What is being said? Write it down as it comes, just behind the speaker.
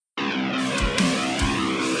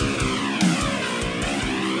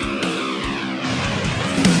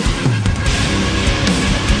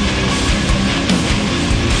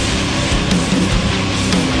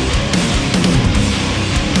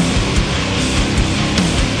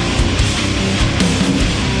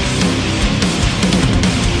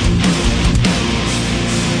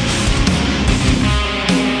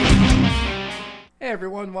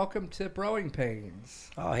welcome to Brewing Pains.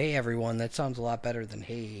 Oh, hey everyone. That sounds a lot better than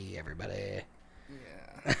hey everybody.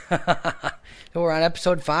 Yeah. So we're on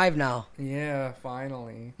episode 5 now. Yeah,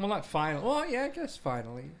 finally. Well, not finally. Well, yeah, I guess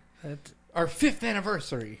finally. That's, Our 5th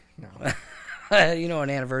anniversary. No, you know, an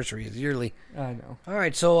anniversary is yearly. I know. All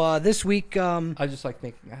right, so this week, I just like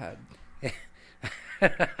thinking ahead.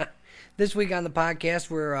 this week on the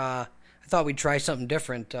podcast, I thought we'd try something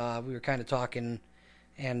different. We were kind of talking,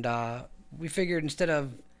 and we figured instead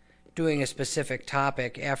of doing a specific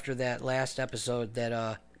topic after that last episode,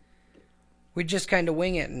 that we'd just kind of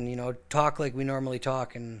wing it and talk like we normally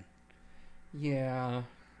talk. And Yeah.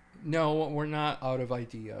 No, we're not out of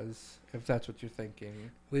ideas, if that's what you're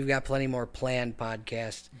thinking. we've got plenty more planned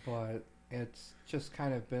podcasts. But it's just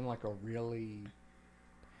kind of been like a really,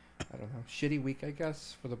 I don't know, shitty week, I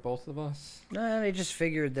guess, for the both of us. I just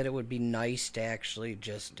figured that it would be nice to actually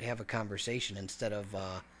just have a conversation instead of,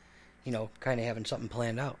 kind of having something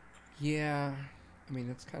planned out. Yeah. I mean,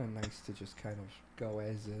 it's kind of nice to just kind of go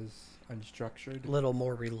as is, unstructured. A little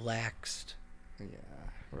more relaxed. Yeah,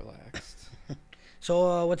 relaxed.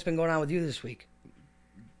 So, what's been going on with you this week?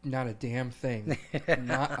 Not a damn thing.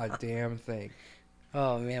 Not a damn thing.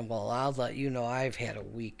 Oh, man, well, I'll let you know I've had a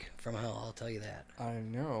week from hell, I'll tell you that. I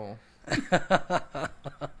know.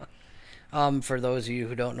 For those of you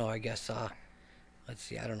who don't know, I guess, let's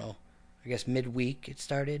see, I don't know. I guess midweek it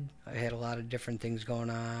started. I had a lot of different things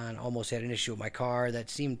going on. Almost had an issue with my car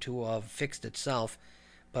that seemed to have fixed itself,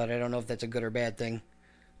 but I don't know if that's a good or bad thing.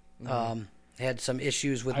 Had some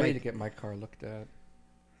issues with I my... need to get my car looked at.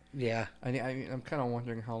 Yeah. I'm kind of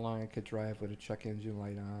wondering how long I could drive with a check engine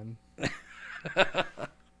light on.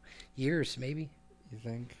 Years, maybe. You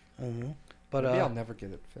think? Mm-hmm. But Maybe I'll never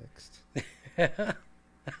get it fixed.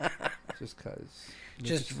 Just because.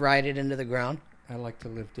 just ride it into the ground. I like to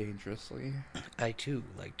live dangerously. I, too,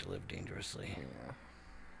 like to live dangerously. Yeah.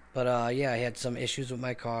 But, yeah, I had some issues with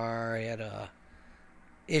my car. I had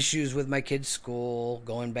issues with my kid's school.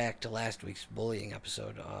 Going back to last week's bullying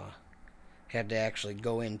episode, had to actually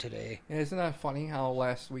go in today. Yeah, isn't that funny how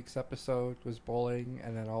last week's episode was bullying,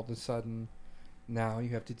 and then all of a sudden, now you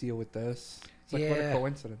have to deal with this? It's like, what a Yeah.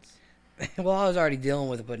 coincidence. Well, I was already dealing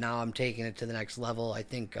with it, but now I'm taking it to the next level. I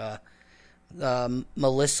think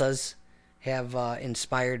Melissa's have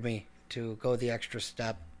inspired me to go the extra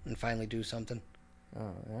step and finally do something.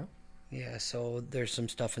 Oh, yeah? Yeah, so there's some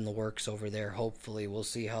stuff in the works over there. Hopefully, we'll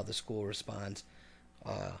see how the school responds.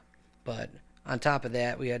 But on top of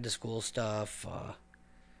that, we had the school stuff.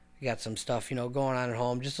 We got some stuff, going on at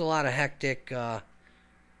home. Just a lot of hectic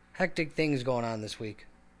things going on this week.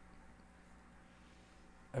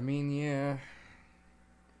 I mean, yeah.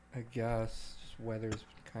 I guess. Just weather's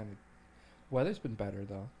been better,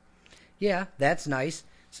 though. Yeah, that's nice.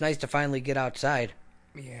 It's nice to finally get outside,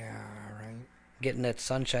 Yeah, right. getting that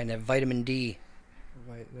sunshine, that vitamin D.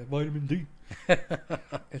 Vitamin D.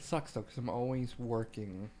 It sucks, though, because I'm always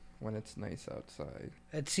working when it's nice outside.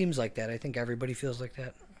 It seems like that. I think everybody feels like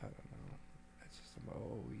that. I don't know. It's just I'm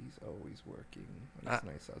always working when it's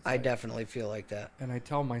nice outside. I definitely feel like that. And I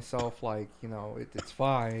tell myself, like, it's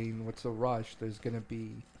fine. What's the rush? There's going to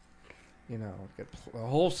be, get a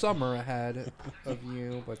whole summer ahead of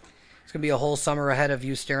you. But, It's going to be a whole summer ahead of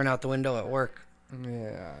you staring out the window at work.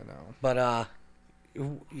 yeah, I know. But,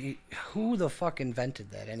 who the fuck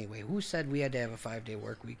invented that anyway? Who said we had to have a 5-day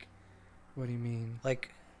work week? What do you mean?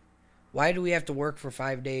 Like, why do we have to work for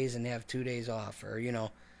 5 days and have 2 days off? Or,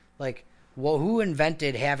 well, who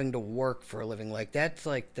invented having to work for a living? Like, that's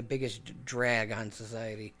like the biggest drag on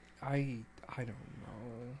society. I don't know.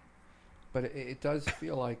 But it does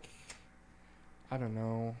feel like, I don't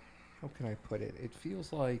know. How can I put it? It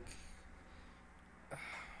feels like,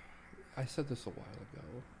 I said this a while ago.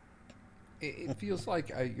 It feels like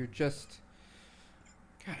you're just,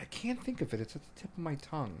 God, I can't think of it. It's at the tip of my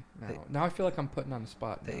tongue now. Now I feel like I'm putting on the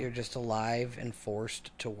spot. That now. you're just alive and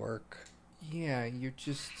forced to work. Yeah, you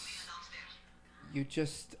just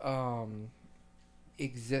exist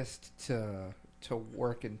to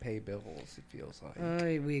work and pay bills. It feels like.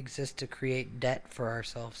 We exist to create debt for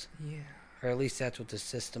ourselves. Yeah, Or at least that's what the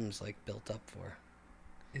system's, built up for.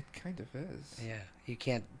 it kind of is. Yeah, you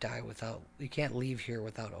can't you can't leave here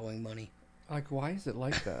without owing money. Like, why is it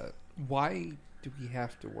like that? Why do we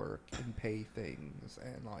have to work and pay things?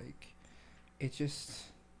 And, it just...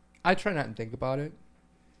 I try not to think about it.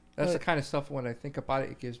 That's the kind of stuff, when I think about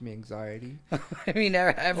it, it gives me anxiety. I mean,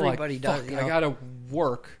 everybody Like, does. fuck, I gotta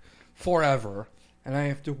work forever, and I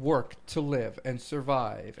have to work to live and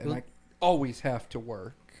survive, and I always have to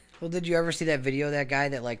work. Well, did you ever see that video of that guy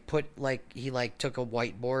that, he took a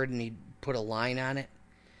whiteboard and he put a line on it?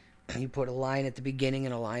 He put a line at the beginning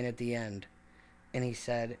and a line at the end. and he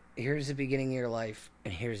said, here's the beginning of your life,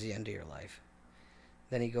 and here's the end of your life.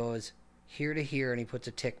 Then he goes, here to here, and he puts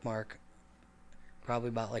a tick mark, probably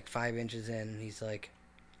about like 5 inches in, and he's like,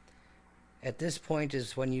 at this point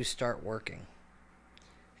is when you start working.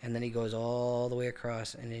 And then he goes all the way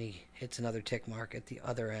across, and then he hits another tick mark at the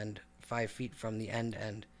other end, 5 feet from the end.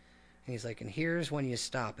 And he's like, and here's when you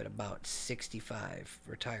stop at about 65,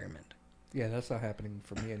 retirement. Yeah, that's not happening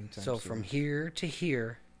for me anytime So soon. from here to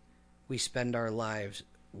here, we spend our lives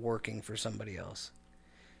working for somebody else,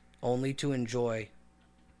 only to enjoy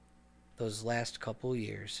those last couple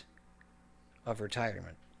years of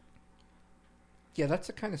retirement. Yeah, that's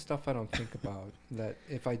the kind of stuff I don't think about. That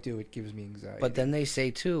if I do, it gives me anxiety. But then they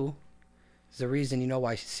say, too, the reason,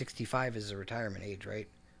 why 65 is the retirement age, right?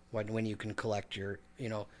 When you can collect your,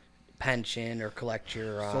 pension or collect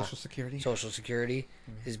your Social Security. Social Security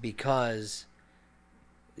is because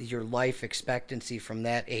your life expectancy from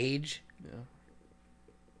that age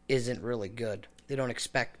isn't really good. They don't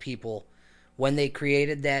expect people, when they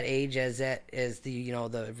created that age as the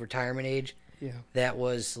the retirement age. Yeah. That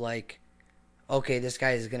was like, okay, this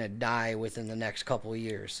guy is going to die within the next couple of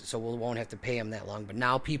years, so we won't have to pay him that long. But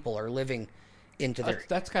now people are living into their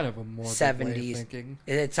That's kind of a more 70s. thinking.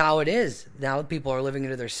 It's how it is. Now people are living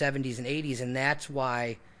into their 70s and 80s, and that's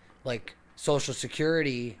why, like, Social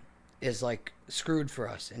Security is, like, screwed for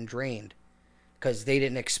us and drained. Because they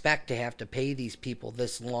didn't expect to have to pay these people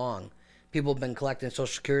this long. People have been collecting Social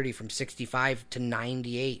Security from 65 to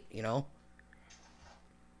 98,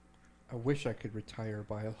 I wish I could retire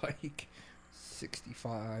by like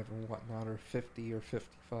 65 or whatnot, or 50 or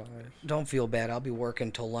 55. Don't feel bad. I'll be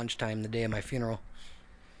working till lunchtime the day of my funeral.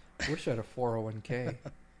 I wish I had a 401k.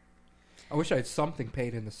 I wish I had something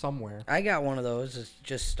paid into somewhere. I got one of those. It's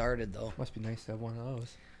just started, though. Must be nice to have one of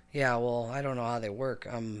those. Yeah, well, I don't know how they work.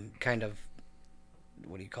 I'm kind of,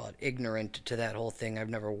 ignorant to that whole thing. I've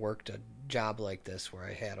never worked a job like this where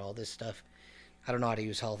I had all this stuff. I don't know how to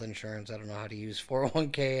use health insurance. I don't know how to use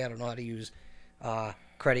 401k. I don't know how to use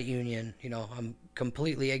credit union. I'm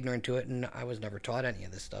completely ignorant to it, and I was never taught any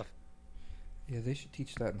of this stuff. Yeah, they should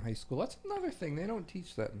teach that in high school. That's another thing. They don't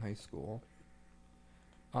teach that in high school.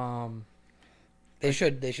 They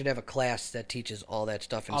should have a class that teaches all that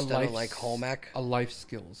stuff instead of like home ec. A life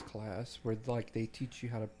skills class where like they teach you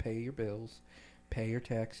how to pay your bills, pay your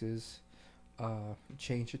taxes,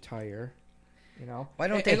 change a tire. Why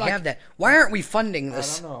don't they have that? Why aren't we funding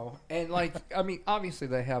this? I don't know. And like, I mean, obviously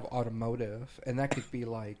they have automotive, and that could be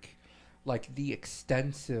like the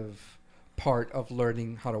extensive part of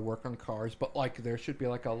learning how to work on cars. But like, there should be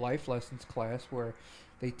like a life lessons class where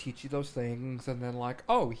they teach you those things, and then like,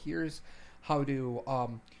 oh, here's how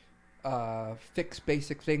to fix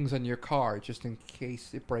basic things on your car just in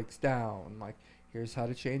case it breaks down. Like, here's how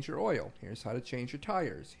to change your oil. Here's how to change your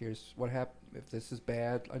tires. Here's what happens if this is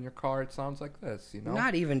bad on your car. It sounds like this,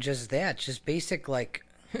 Not even just that. Just basic, like,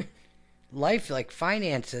 life, like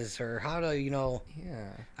finances, or how to, Yeah.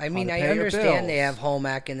 I mean, I understand they have home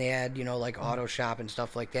ec and they had, like auto shop and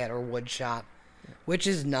stuff like that, or wood shop, which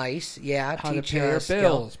is nice. Yeah, how teach to pay your skill.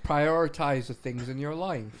 bills. Prioritize the things in your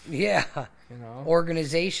life. Yeah.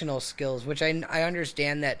 Organizational skills, which I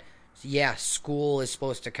understand that. Yeah, school is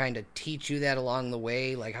supposed to kind of teach you that along the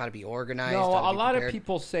way, like how to be organized. No, a lot of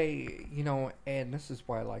people say, and this is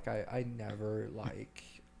why, like, I never, like,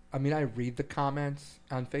 I mean, I read the comments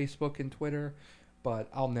on Facebook and Twitter, but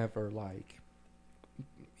I'll never, like,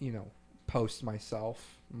 post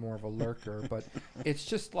myself. I'm more of a lurker, but it's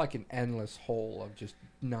just like an endless hole of just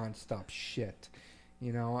nonstop shit,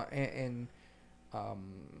 and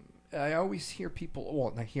I always hear people.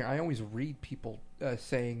 Well, not here. I always read people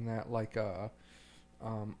saying that, like,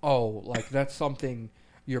 like that's something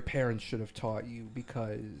your parents should have taught you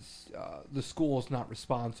because the school is not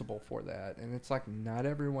responsible for that. And it's like not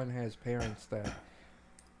everyone has parents that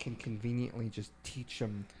can conveniently just teach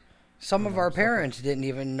them. Some of our parents didn't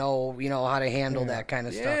even know, how to handle that kind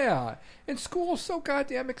of stuff. Yeah, and school's so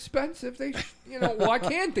goddamn expensive. They, why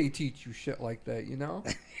can't they teach you shit like that?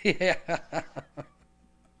 Yeah.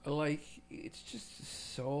 Like, it's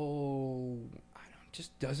just so,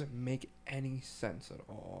 just doesn't make any sense at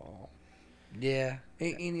all. Yeah.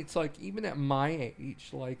 And it's like, even at my age,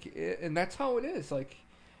 like, and that's how it is. Like,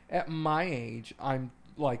 at my age, I'm,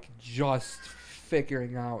 like, just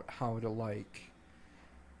figuring out how to, like,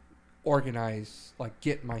 organize, like,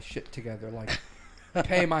 get my shit together, like,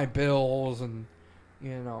 pay my bills and,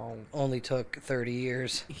 Only took 30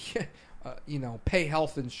 years. Yeah. Pay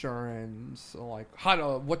health insurance, like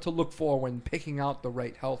what to look for when picking out the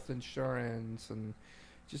right health insurance, and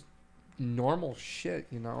just normal shit.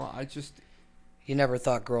 You never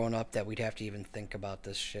thought growing up that we'd have to even think about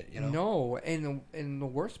this shit, you know? No, and the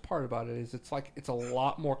worst part about it is it's a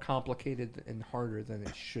lot more complicated and harder than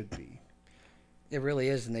it should be. It really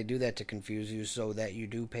is, and they do that to confuse you so that you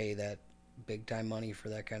do pay that big time money for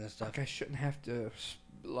that kind of stuff. Like I shouldn't have to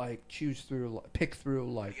like pick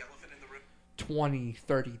through like 20,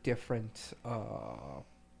 30 different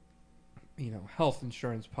health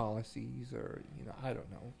insurance policies, or I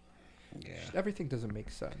don't know. Yeah. Everything doesn't make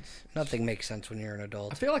sense. Nothing makes sense when you're an I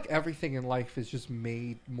adult. feel like everything in life is just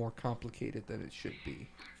made more complicated than it should be.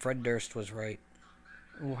 Fred Durst was right.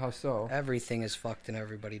 Oh, how so? Everything is fucked and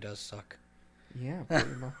everybody does suck. Yeah, pretty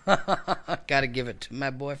much. Gotta give it to my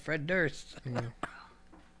boy Fred Durst. Yeah.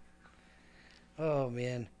 Oh,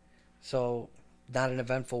 man. So, not an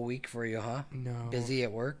eventful week for you, huh? No. Busy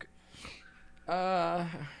at work? No,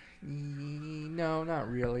 not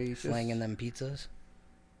really. Slanging them pizzas?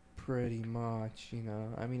 Pretty much,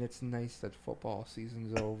 I mean, it's nice that football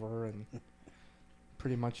season's over and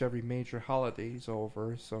pretty much every major holiday's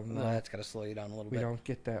over, so Well, that's gotta slow you down a little we bit. don't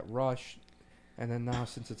get that rush. And then now,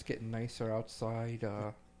 since it's getting nicer outside,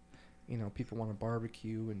 people want to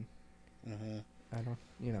barbecue, and Mm-hmm. I don't.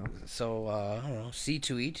 So, I don't know.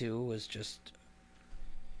 C2E2 was just,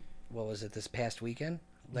 what was it, this past weekend?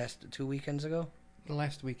 Last 2 weekends ago?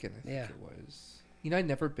 Last weekend, I think Yeah. it was. I'd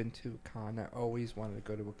never been to a con. I always wanted to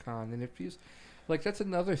go to a con, and it feels like that's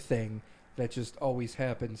another thing that just always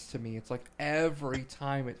happens to me. It's like every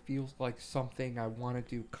time it feels like something I want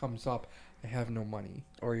to do comes up, I have no money.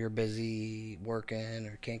 Or you're busy working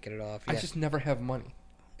or can't get it off. I just never have money.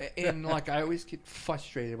 And like I always get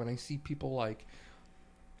frustrated when I see people like,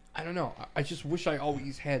 I don't know. I just wish I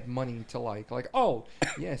always had money to like, oh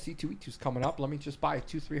yeah, C2E2's coming up. Let me just buy a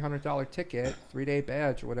 $200-$300 ticket, 3-day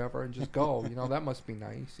badge or whatever, and just go. That must be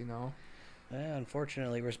nice. Yeah,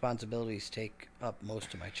 unfortunately, responsibilities take up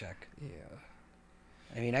most of my check. Yeah.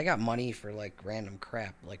 I mean, I got money for like random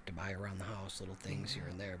crap, like to buy around the house, little things here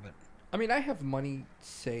and there, but I mean, I have money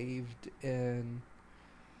saved and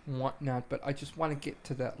whatnot, but I just want to get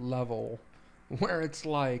to that level where it's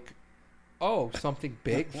like, oh, something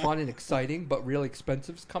big, fun, and exciting, but really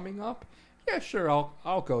expensive is coming up. Yeah, sure,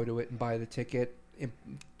 I'll go to it and buy the ticket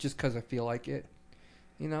just because I feel like it,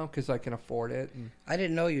 because I can afford it. And I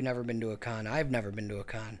didn't know you never been to a con. I've never been to a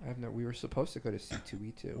con. we were supposed to go to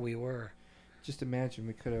C2E2. We were. Just imagine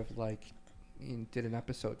we could have did an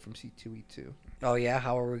episode from C2E2. Oh yeah,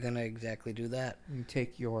 how are we gonna exactly do that? You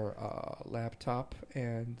take your laptop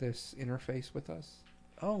and this interface with us.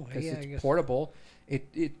 Oh Because yeah, I it's guess. portable.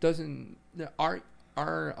 It doesn't. Our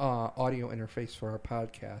audio interface for our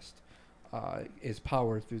podcast is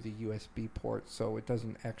powered through the USB port, so it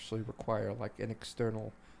doesn't actually require like an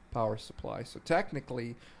external power supply. So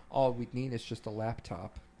technically, all we'd need is just a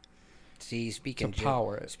laptop See, to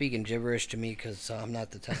power it. speaking gibberish to me because I'm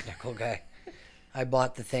not the technical guy. I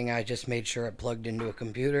bought the thing. I just made sure it plugged into a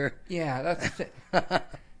computer. Yeah, that's the thing.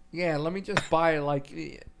 Yeah, let me just buy like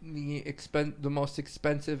the most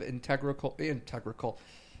expensive integral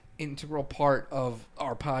part of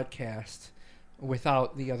our podcast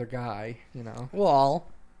without the other guy. Well,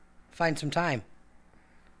 find some time.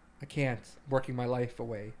 I can't. Working my life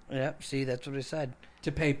away Yep. See, that's what I said.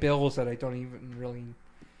 to pay bills that I don't even really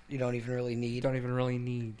You don't even really need.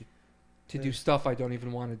 need to do stuff I don't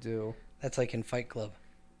even want to do. That's like in Fight Club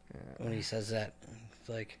Yeah. when he says that. It's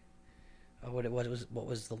like, what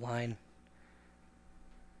was the line?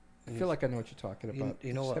 I feel like I know what you're talking about.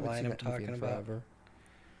 You know Just what haven't line seen I'm that movie talking in about? forever.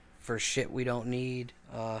 For shit we don't need.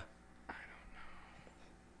 I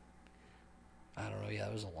don't know. Yeah,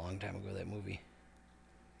 that was a long time ago, that movie.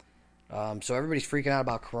 So everybody's freaking out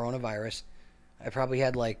about coronavirus. I probably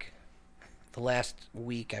had the last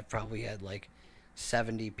week, I've probably had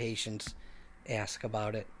 70 patients ask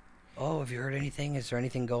about it. Oh, have you heard anything? Is there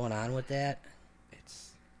anything going on with that?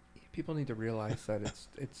 People need to realize that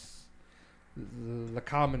it's the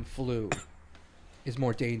common flu is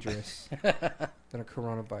more dangerous than a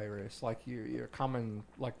coronavirus. Like your common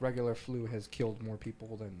regular flu has killed more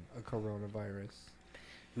people than a coronavirus.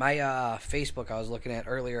 My Facebook I was looking at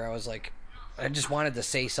earlier, I was like, I just wanted to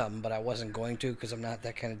say something, but I wasn't going to because I'm not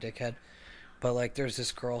that kind of dickhead. But there's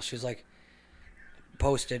this girl, she's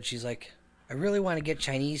posted, she's like, I really want to get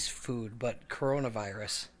Chinese food, but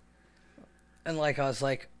coronavirus. And I was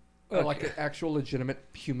like, okay. Like an actual legitimate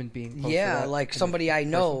human being. posted Yeah, that, like and somebody a I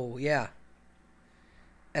person- know, yeah.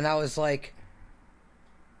 And I was like,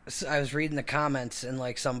 I was reading the comments, and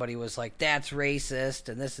somebody was like, that's racist,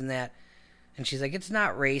 and this and that. And she's like, it's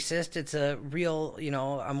not racist. It's a real,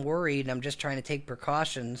 I'm worried. I'm just trying to take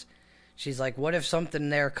precautions. She's like, what if something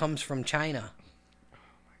there comes from China?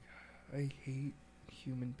 I hate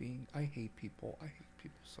human being. I hate people. I hate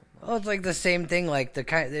people so much. Oh, it's like the same thing. Like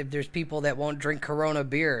there's people that won't drink Corona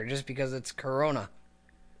beer just because it's Corona.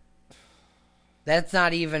 That's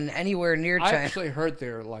not even anywhere near I China. actually heard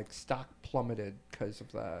their like stock plummeted because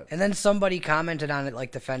of that. And then somebody commented on it,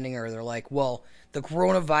 like defending her. They're like, "Well, the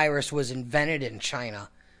coronavirus was invented in China,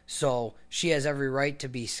 so she has every right to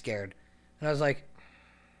be scared." And I was like,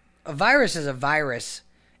 "A virus is a virus.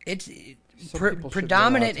 It's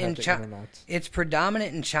predominant in China. It's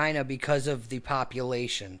predominant in China because of the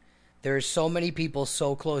population. There's so many people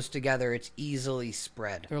so close together, it's easily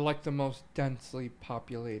spread. They're like the most densely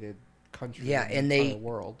populated country Yeah, in the and entire they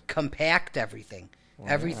world. compact everything. Wow.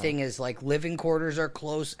 Everything is like living quarters are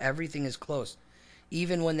close. Everything is close.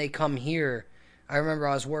 Even when they come here, I remember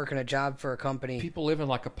I was working a job for a company. People live in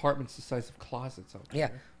like apartments the size of closets out there. Yeah.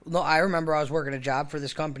 No, I remember I was working a job for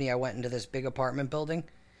this company. I went into this big apartment building,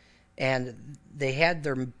 and they had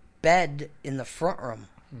their bed in the front room.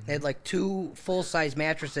 Mm-hmm. They had like 2 full-size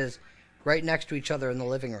mattresses right next to each other in the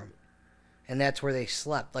living room. And that's where they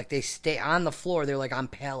slept. Like, they stay on the floor. They're like on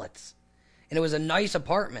pallets. And it was a nice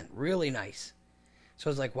apartment, really nice. So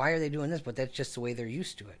I was like, why are they doing this? But that's just the way they're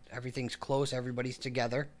used to it. Everything's close. Everybody's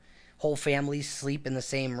together. Whole families sleep in the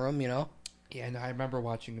same room, you know? Yeah, and I remember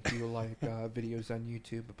watching a few like videos on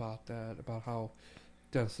YouTube about that, about how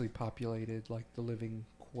densely populated like the living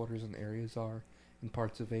quarters and areas are in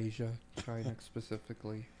parts of Asia, China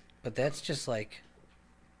specifically. But that's just like,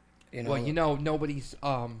 you know. Well, you know, nobody's.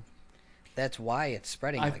 That's why it's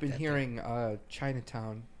spreading. I've like been that hearing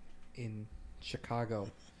Chinatown in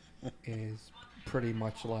Chicago is pretty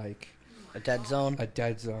much like a dead zone. A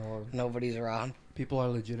dead zone. Nobody's around. People are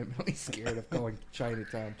legitimately scared of going to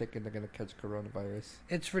Chinatown, thinking they're going to catch coronavirus.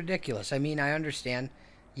 It's ridiculous. I mean, I understand.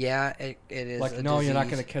 Yeah, it is. Like, a no, disease. You're not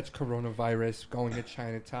going to catch coronavirus going to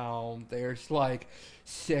Chinatown. There's like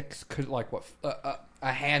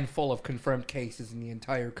a handful of confirmed cases in the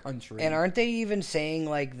entire country. And aren't they even saying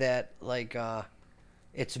like that? Like,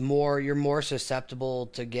 it's more you're more susceptible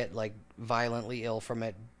to get like violently ill from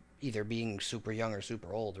it, either being super young or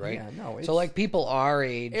super old, right? Yeah, no. So like people our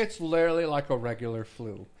age, it's literally like a regular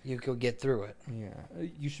flu. You could get through it. Yeah,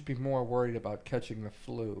 you should be more worried about catching the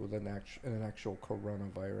flu than an actual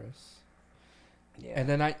coronavirus. Yeah. And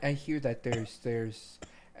then I hear that there's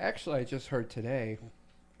actually I just heard today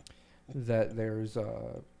that there's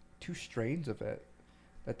 2 strains of it.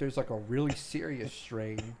 That there's like a really serious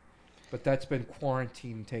strain, but that's been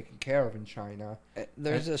quarantined and taken care of in China.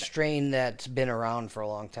 There's a strain that's been around for a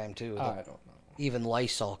long time too. I don't know. Even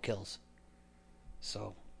Lysol kills.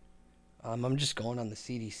 So, I'm just going on the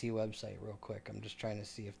CDC website real quick. I'm just trying to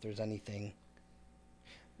see if there's anything.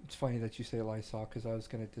 It's funny that you say Lysol because I was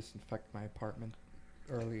going to disinfect my apartment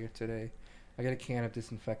earlier today. I got a can of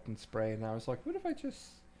disinfectant spray, and I was like, what if I just...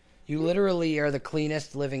 You literally are the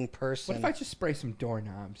cleanest living person. What if I just spray some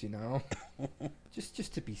doorknobs, you know?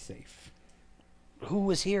 just to be safe. Who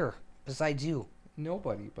was here besides you?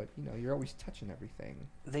 Nobody, but, you know, you're always touching everything.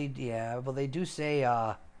 They do say,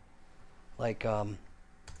 the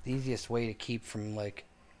easiest way to keep from, like,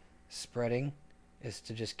 spreading is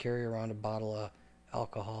to just carry around a bottle of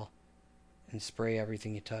alcohol and spray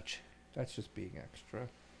everything you touch. That's just being extra.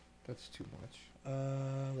 That's too much.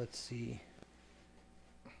 Let's see.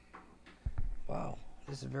 Wow,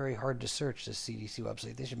 this is very hard to search, this CDC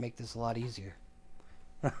website. They should make this a lot easier.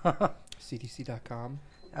 CDC.com?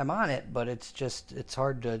 I'm on it, but it's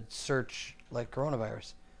hard to search like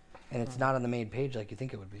coronavirus. And it's not on the main page like you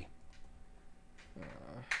think it would be.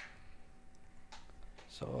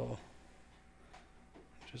 So,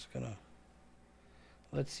 I'm just gonna...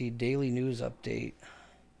 Let's see, daily news update.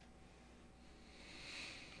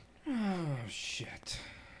 Oh, shit.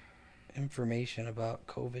 Information about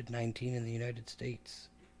COVID-19 in the United States.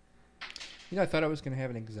 You know, I thought I was going to have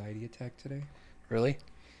an anxiety attack today. Really?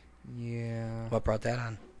 Yeah. What brought that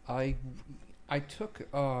on? I took,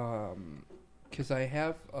 because I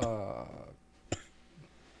have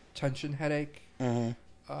tension headache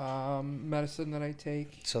medicine that I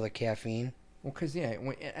take. So the caffeine? Well, because, yeah,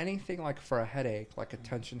 anything like for a headache, like a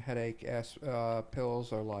tension headache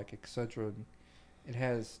pills or like Excedrin, it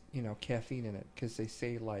has, you know, caffeine in it because they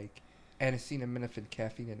say like acetaminophen,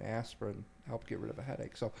 caffeine, and aspirin help get rid of a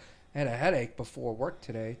headache. So I had a headache before work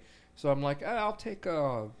today, so I'm like, I'll take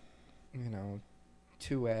you know,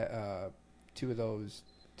 two of those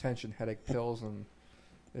tension headache pills, and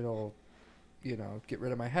it'll, you know, get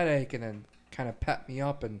rid of my headache, and then kind of pep me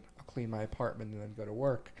up, and I'll clean my apartment, and then go to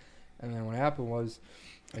work. And then what happened was,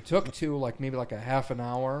 I took 2, like maybe like a half an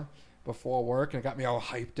hour before work, and it got me all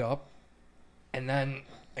hyped up. And then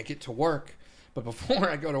I get to work. But before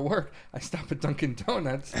I go to work, I stop at Dunkin'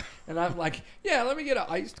 Donuts, and I'm like, yeah, let me get an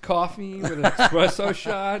iced coffee with an espresso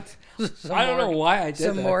shot. I don't know why I did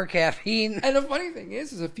some that. more caffeine. And the funny thing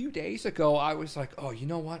is a few days ago, I was like, oh, you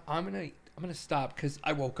know what? I'm gonna stop because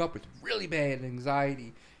I woke up with really bad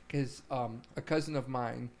anxiety because a cousin of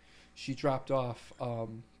mine, she dropped off a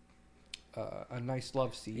nice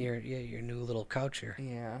love seat. Your new little couch here.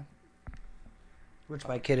 Yeah. Which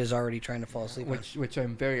my kid is already trying to fall asleep on. Which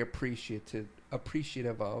I'm very appreciative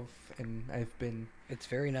of, and It's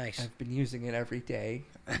very nice. I've been using it every day.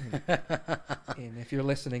 And if you're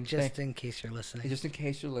listening, just in case you're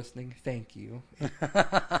listening, thank you.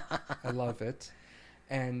 I love it.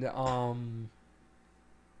 And wait,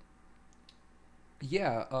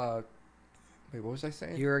 what was I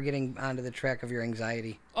saying? You were getting onto the track of your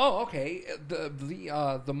anxiety. Oh, okay.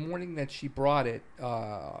 The morning that she brought it,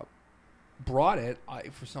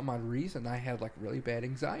 for some odd reason, I had like really bad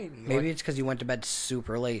anxiety. Maybe it's because you went to bed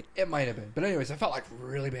super late. It might have been, but anyways, I felt like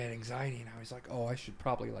really bad anxiety, and I was like, oh, I should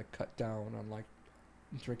probably like cut down on like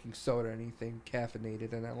drinking soda or anything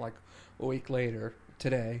caffeinated. And then like a week later,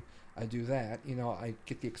 today, I do that. You know, I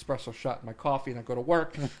get the espresso shot in my coffee, and I go to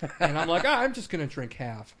work, and I'm like, I'm just gonna drink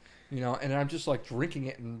half. You know, and I'm just like drinking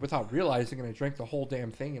it, and without realizing it, I drank the whole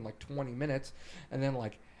damn thing in like 20 minutes, and then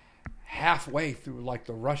like halfway through like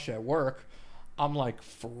the rush at work, I'm like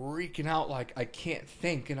freaking out, like I can't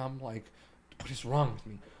think, and I'm like, what is wrong with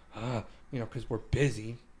me? You know, because we're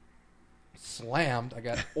busy, slammed. I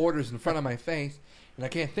got orders in front of my face, and I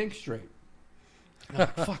can't think straight. And I'm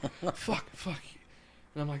like, fuck.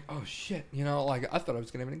 And I'm like, oh shit, you know, like I thought I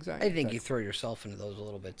was gonna have an anxiety. I think attack. you throw yourself into those a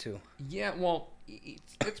little bit too. Yeah, well,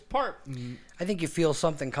 it's part. I think you feel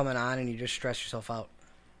something coming on and you just stress yourself out.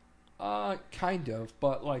 Kind of,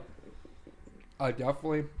 but like, I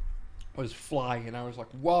definitely was flying. I was like,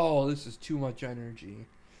 whoa, this is too much energy.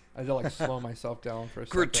 I had to like slow myself down for a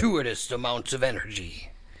second. Gratuitous amounts of energy.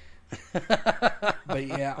 But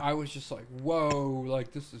yeah, I was just like, whoa,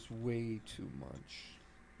 like this is way too much.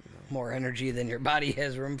 You know? More energy than your body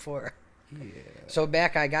has room for. Yeah. So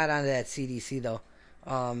I got onto that CDC though.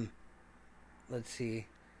 Let's see. It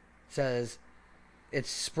says it's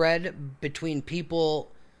spread between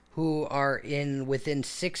people who are within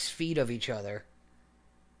 6 feet of each other.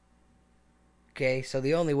 Okay, so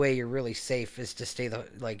the only way you're really safe is to stay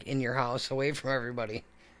in your house, away from everybody.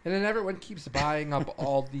 And then everyone keeps buying up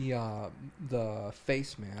all the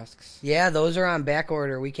face masks. Yeah, those are on back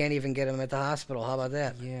order. We can't even get them at the hospital. How about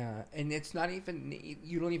that? Yeah, and it's not even,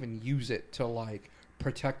 you don't even use it to like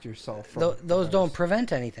protect yourself from those don't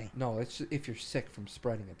prevent anything. No, it's if you're sick from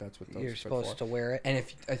spreading it. That's what those you're supposed to wear it. And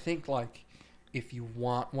I think like if you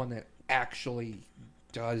want one that actually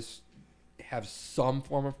does have some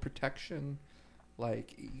form of protection,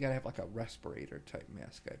 like you gotta have like a respirator type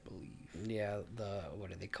mask, I believe. Yeah,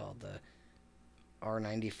 what are they called? The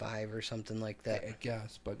R95 or something like that. I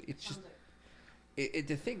guess, but it's just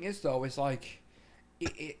the thing is though is like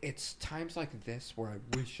it's times like this where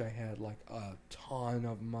I wish I had like a ton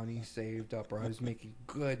of money saved up, or I was making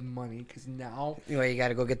good money, because now you got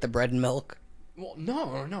to go get the bread and milk. Well,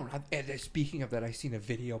 no. Speaking of that, I seen a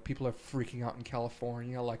video. People are freaking out in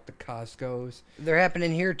California, like the Costco's. They're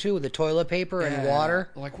happening here too. The toilet paper and water.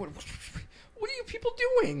 Like what are you people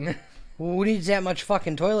doing? Who needs that much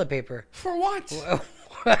fucking toilet paper? For what?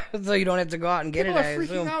 So you don't have to go out and get people it.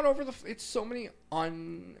 People are freaking out over it's so many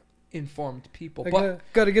uninformed people.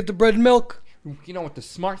 Got to get the bread and milk. You know what the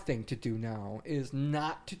smart thing to do now is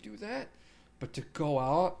not to do that, but to go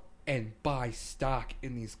out and buy stock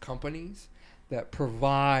in these companies that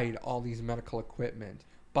provide all these medical equipment.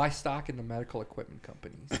 Buy stock in the medical equipment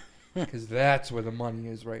companies, because that's where the money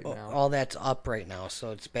is right now. All that's up right now,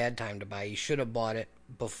 so it's bad time to buy. You should have bought it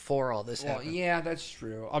before all this happened. Yeah, that's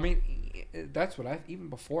true. I mean, that's what even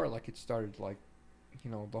before like it started, like,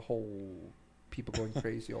 you know, the whole people going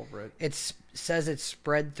crazy over it. It says it's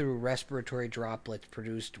spread through respiratory droplets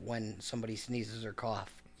produced when somebody sneezes or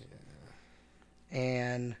coughs. Yeah.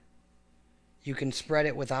 And you can spread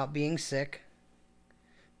it without being sick,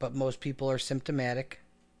 but most people are symptomatic.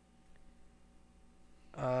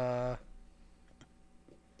 How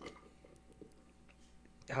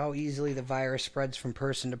easily the virus spreads from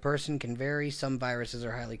person to person can vary. Some viruses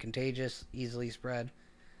are highly contagious, easily spread,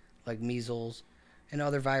 like measles, and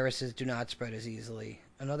other viruses do not spread as easily.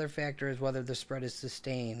 Another factor is whether the spread is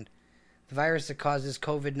sustained. The virus that causes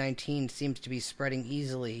COVID-19 seems to be spreading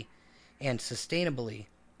easily and sustainably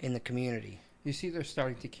in the community. You see, they're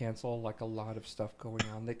starting to cancel like a lot of stuff going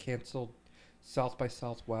on. They canceled South by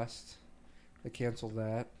Southwest. They canceled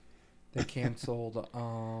that. They canceled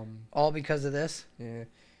all because of this? Yeah,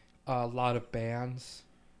 a lot of bands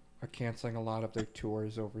are canceling a lot of their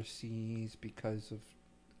tours overseas because of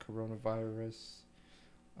coronavirus.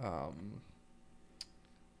 Um,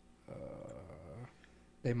 uh,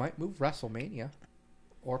 they might move WrestleMania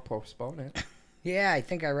or postpone it Yeah, I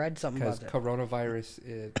think I read something because about that.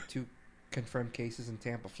 coronavirus, 2 confirmed cases in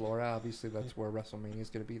Tampa, Florida. Obviously, that's where WrestleMania is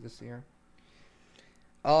going to be this year.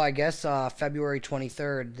 Oh, I guess February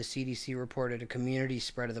 23rd, the CDC reported a community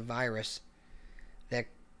spread of the virus that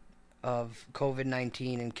of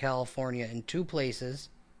COVID-19 in California in 2 places,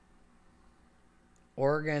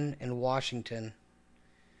 Oregon and Washington.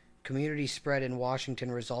 Community spread in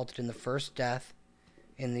Washington resulted in the first death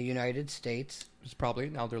in the United States, It's probably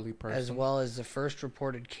an elderly person. as well as the first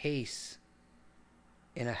reported case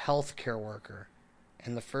in a healthcare worker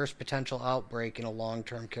and the first potential outbreak in a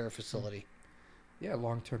long-term care facility. Yeah,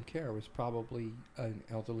 long-term care was probably an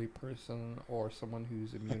elderly person or someone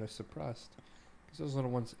who's immunosuppressed. Because those are the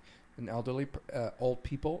ones, old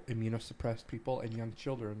people, immunosuppressed people, and young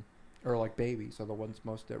children, or like babies, are the ones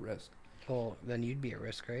most at risk. Well, then you'd be at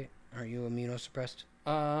risk, right? Aren't you immunosuppressed?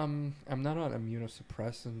 I'm not on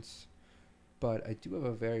immunosuppressants, but I do have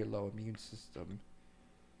a very low immune system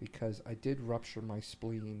because I did rupture my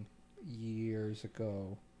spleen years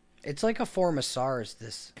ago, It's like a form of SARS,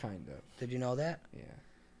 this. kind of. Did you know that? Yeah.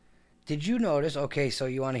 Did you notice? Okay, so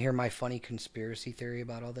you want to hear my funny conspiracy theory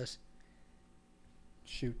about all this?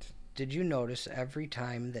 Shoot. Did you notice every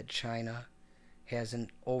time that China has an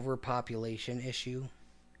overpopulation issue,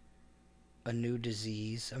 a new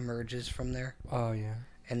disease emerges from there, Oh, yeah.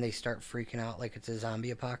 and they start freaking out like it's a zombie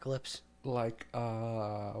apocalypse? Like,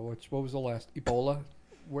 what was the last? Ebola?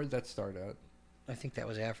 Where'd that start at? I think that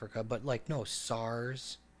was Africa, but like, no,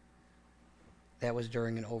 SARS. That was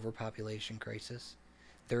during an overpopulation crisis.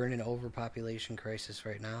 They're in an overpopulation crisis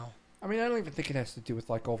right now. I mean, I don't even think it has to do with,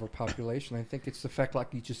 like, overpopulation. I think it's the fact,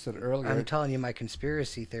 like you just said earlier. I'm telling you, my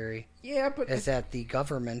conspiracy theory Yeah, but... is that the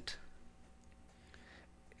government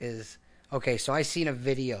is... Okay, so I seen a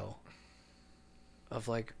video of,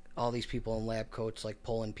 like, all these people in lab coats, like,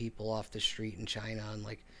 pulling people off the street in China and,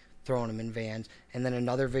 like, throwing them in vans. And then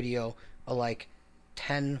another video of, like,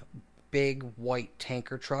 10 big white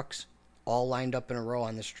tanker trucks all lined up in a row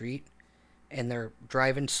on the street. And they're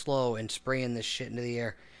driving slow and spraying this shit into the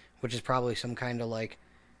air, which is probably some kind of, like,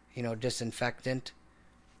 you know, disinfectant.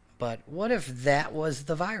 But what if that was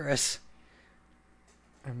the virus?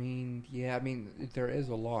 I mean, yeah, there is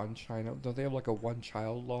a law in China. Don't they have, like, a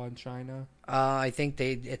one-child law in China? I think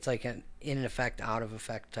it's like an in effect, out of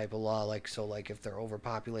effect type of law. Like, so, like, if they're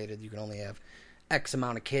overpopulated, you can only have X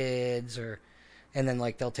amount of kids, and then,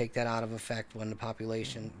 like, they'll take that out of effect when the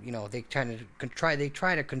population, you know, they try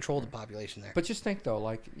to control the population there. But just think, though,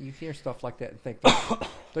 like, you hear stuff like that and think,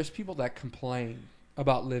 there's people that complain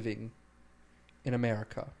about living in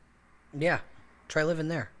America. Yeah, try living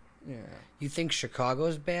there. Yeah. You think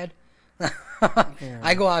Chicago's bad? Yeah.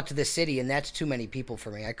 I go out to the city, and that's too many people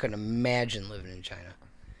for me. I couldn't imagine living in China.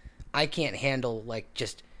 I can't handle, like,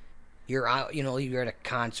 just you're out, you know, you're at a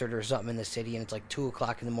concert or something in the city, and it's like 2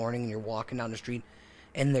 o'clock in the morning, and you're walking down the street,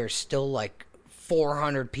 and there's still like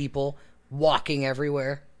 400 people walking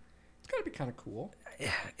everywhere. It's got to be kind of cool.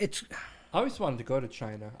 It's I always wanted to go to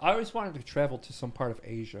China. I always wanted to travel to some part of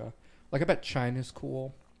Asia. Like, I bet China's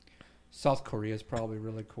cool. South Korea is probably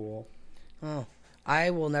really cool. oh, I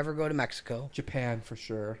will never go to Mexico. Japan, for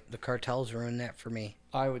sure. The cartels ruined that for me.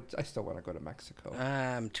 I still want to go to Mexico.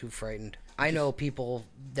 I'm too frightened. I know people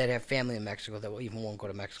that have family in Mexico that even won't go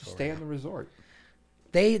to Mexico. Stay right in the resort.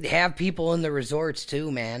 They have people in the resorts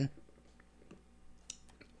too, man.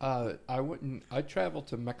 I'd travel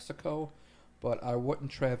to Mexico, but I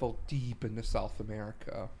wouldn't travel deep into South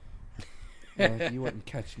America. Like, you wouldn't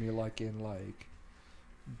catch me, like, in, like,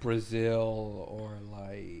 Brazil or,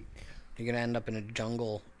 like... You're gonna end up in a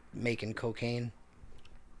jungle making cocaine.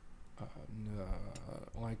 No,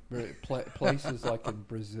 like, places like in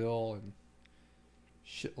Brazil and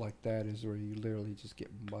shit like that is where you literally just get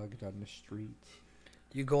mugged on the streets.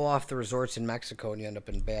 You go off the resorts in Mexico and you end up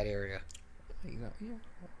in a bad area. You know, yeah.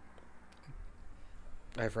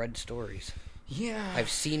 I've read stories. Yeah. I've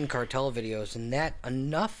seen cartel videos, and that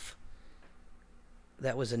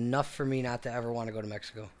was enough for me not to ever want to go to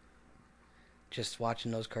Mexico. Just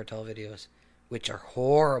watching those cartel videos, which are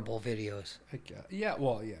horrible videos. I guess. Yeah,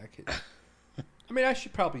 well, yeah, I could. I mean, I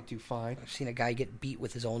should probably do fine. I've seen a guy get beat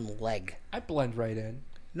with his own leg. I blend right in.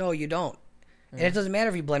 No, you don't. Yeah. And it doesn't matter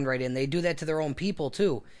if you blend right in. They do that to their own people,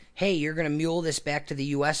 too. Hey, you're going to mule this back to the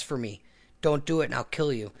U.S. for me. Don't do it, and I'll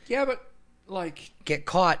kill you. Yeah, but, like... Get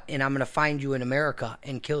caught, and I'm going to find you in America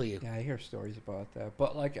and kill you. Yeah, I hear stories about that.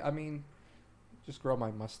 But, like, I mean, just grow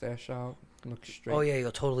my mustache out, look straight. Oh, yeah,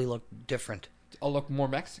 you'll totally look different. I'll look more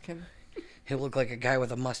Mexican. He'll look like a guy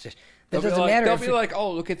with a mustache. They'll That doesn't matter. They'll be like,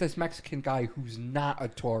 oh, look at this Mexican guy who's not a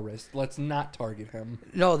tourist. Let's not target him.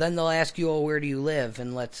 No, then they'll ask you, oh, where do you live?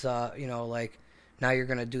 And let's, like, now you're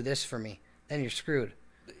going to do this for me. Then you're screwed.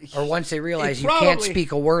 Or once they realize you can't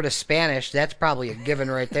speak a word of Spanish, that's probably a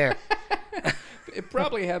given right there. It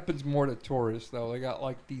probably happens more to tourists, though. They got,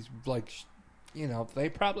 like, these, like, they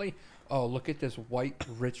probably, oh, look at this white,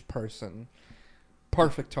 rich person.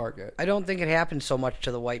 Perfect target. I don't think it happens so much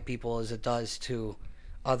to the white people as it does to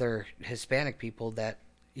other Hispanic people that,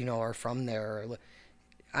 are from there.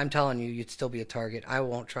 I'm telling you, you'd still be a target. I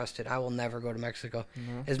won't trust it. I will never go to Mexico.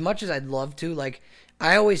 Mm-hmm. As much as I'd love to, like,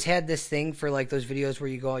 I always had this thing for, like, those videos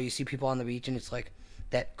where you see people on the beach and it's, like,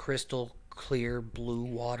 that crystal clear blue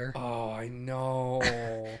water. Oh, I know.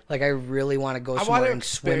 Like, I really want to go somewhere and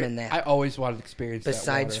swim in that. I always wanted to experience that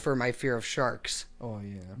besides for my fear of sharks. Oh,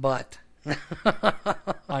 yeah. But...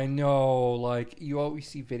 I know, like, you always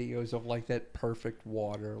see videos of, like, that perfect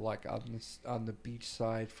water, like, on the beach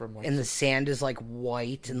side from, like... And the sand is, like,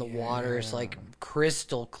 white, and the water is, like,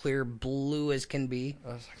 crystal clear blue as can be.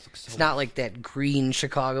 It's not like that green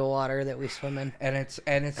Chicago water that we swim in. And it's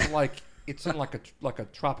like... It's in like a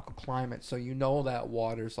tropical climate, so that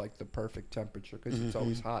water's like the perfect temperature because it's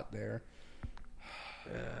always hot there.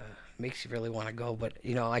 Makes you really want to go, but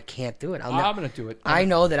I can't do it. I'm gonna do it. I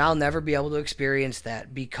know that I'll never be able to experience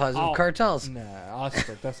that because of cartels. Nah,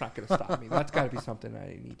 that's not gonna stop me. That's got to be something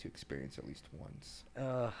I need to experience at least once.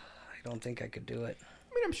 I don't think I could do it.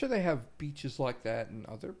 I mean, I'm sure they have beaches like that in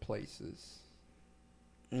other places.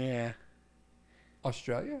 Yeah,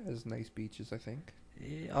 Australia has nice beaches, I think.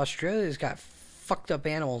 Australia's got fucked up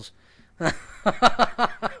animals.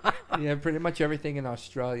 Yeah, pretty much everything in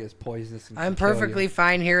Australia is poisonous. And I'm perfectly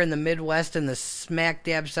fine here in the Midwest, in the smack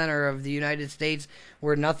dab center of the United States,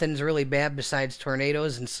 where nothing's really bad besides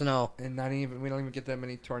tornadoes and snow. And we don't even get that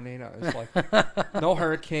many tornadoes. Like, no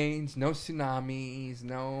hurricanes, no tsunamis,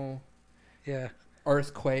 no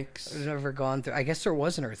earthquakes. I've never gone through. I guess there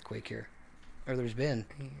was an earthquake here, or there's been,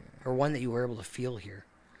 or one that you were able to feel here.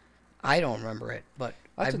 I don't remember it, but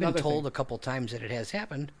I've been told a couple times that it has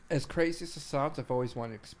happened. As crazy as it sounds, I've always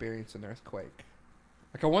wanted to experience an earthquake.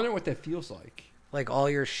 Like, I wonder what that feels like. Like all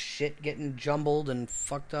your shit getting jumbled and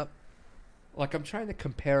fucked up? Like, I'm trying to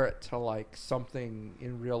compare it to, like, something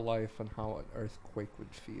in real life and how an earthquake would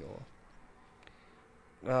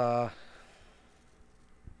feel.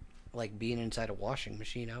 Like being inside a washing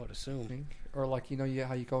machine, I would assume. Or, like, how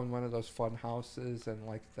you go in one of those fun houses and,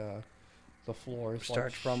 like, the floor is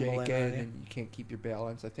starts like shaking rumbling, and you can't keep your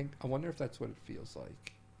balance. I wonder if that's what it feels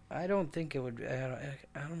like. I don't think it would. I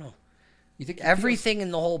don't know. You think everything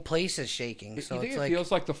in the whole place is shaking? So you think it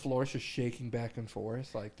feels like the floor is just shaking back and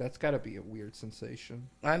forth? Like, that's got to be a weird sensation.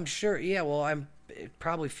 I'm sure. Yeah. Well, it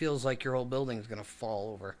probably feels like your whole building is going to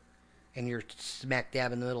fall over, and you're smack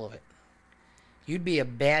dab in the middle of it. You'd be a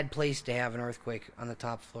bad place to have an earthquake on the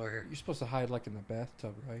top floor here. You're supposed to hide like in the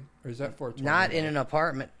bathtub, right? Or is that for a tornado? Not in an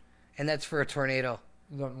apartment. And that's for a tornado.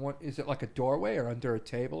 Is it like a doorway or under a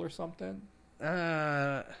table or something?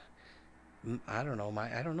 I don't know.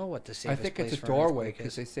 I don't know what the safest place. I think it's a doorway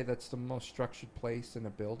because they say that's the most structured place in a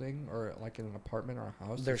building or like in an apartment or a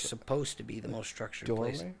house. They're supposed to be the most structured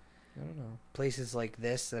doorway? place. I don't know. Places like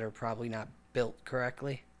this that are probably not built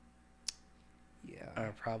correctly. Yeah.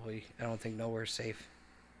 Are probably. I don't think nowhere's safe.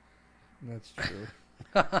 That's true.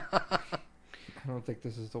 I don't think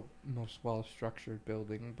this is the most well-structured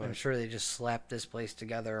building, but... I'm sure they just slapped this place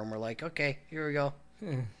together and we're like, okay, here we go.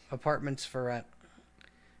 Apartments for rent.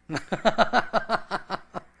 Well,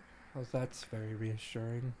 that's very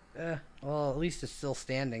reassuring. Well, at least it's still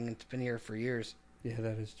standing. It's been here for years. Yeah,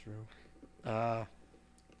 that is true. I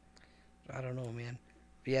don't know, man.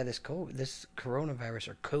 But yeah, this coronavirus,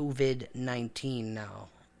 or COVID-19 now.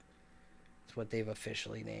 That's what they've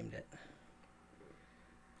officially named it.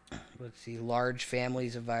 Let's see. Large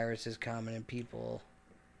families of viruses common in people.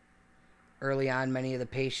 Early on, many of the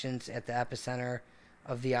patients at the epicenter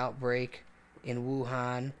of the outbreak in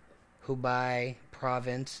Wuhan, Hubei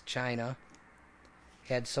province, China,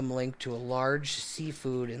 had some link to a large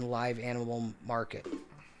seafood and live animal market.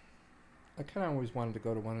 I kind of always wanted to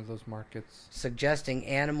go to one of those markets. Suggesting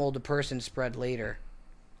animal-to-person spread later.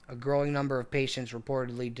 A growing number of patients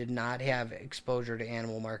reportedly did not have exposure to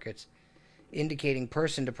animal markets, indicating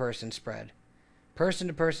person-to-person spread.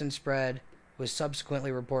 Person-to-person spread was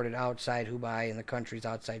subsequently reported outside Hubei and the countries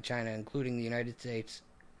outside China, including the United States.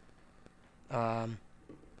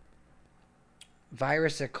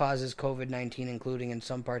 Virus that causes COVID-19, including in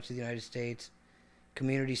some parts of the United States.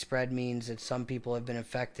 Community spread means that some people have been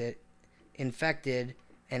infected,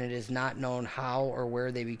 and it is not known how or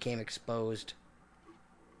where they became exposed.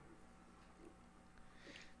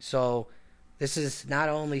 So this is not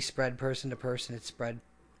only spread person to person, it's spread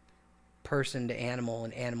person to animal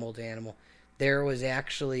and animal to animal. There was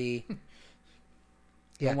actually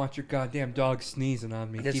I don't want your goddamn dog sneezing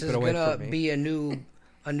on me. this Keep is it away gonna from me. be a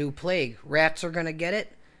new plague. Rats are gonna get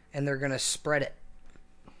it, and they're gonna spread it.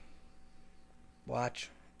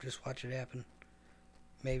 Just watch it happen.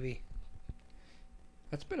 Maybe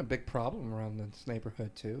That's been a big problem around this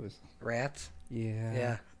neighborhood too. rats. Yeah.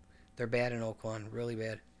 Yeah, they're bad in Oak Lawn, really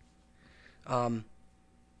bad.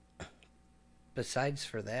 Besides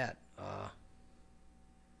for that,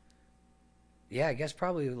 yeah, I guess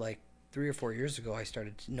probably like 3 or 4 years ago, I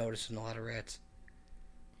started noticing a lot of rats.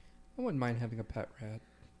 I wouldn't mind having a pet rat.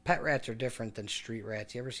 Pet rats are different than street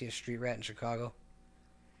rats. You ever see a street rat in Chicago?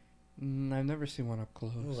 I've never seen one up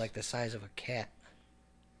close. It was like the size of a cat.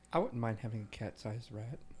 I wouldn't mind having a cat-sized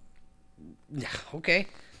rat. Yeah, okay.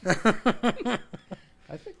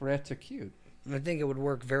 I think rats are cute. I think it would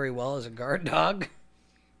work very well as a guard dog.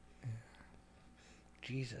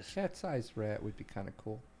 Jesus. Cat-sized rat would be kind of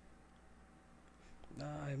cool.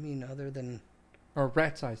 I mean, other than Or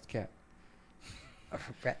rat-sized cat. a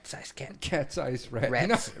rat-sized cat. Cat-sized rat.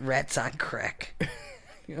 Rats on crack.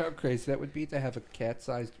 You know how crazy that would be to have a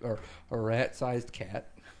cat-sized or a rat-sized cat.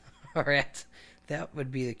 Rats. That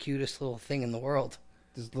would be the cutest little thing in the world.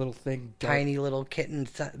 This little thing. Tiny little kitten,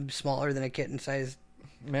 smaller than a kitten size.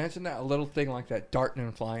 Imagine that, a little thing like that darting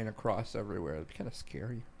and flying across everywhere. It'd be kind of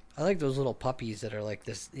scary. I like those little puppies that are like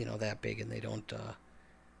this, that big, and they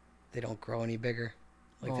don't grow any bigger,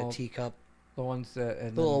 like the teacup. The ones that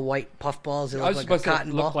and The little white puffballs. They I look was like a supposed to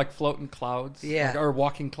cotton ball. look like floating clouds. Yeah. Like, or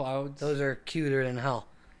walking clouds. Those are cuter than hell.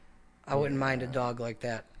 I wouldn't mind a dog like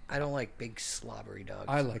that. I don't like big slobbery dogs.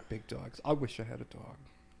 I like big dogs. I wish I had a dog.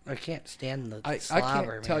 I can't stand the I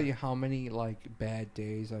slobber, can't tell man. you how many like bad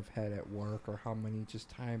days I've had at work, or how many just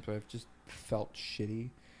times I've just felt shitty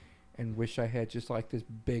and wish I had just like this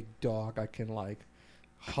big dog I can like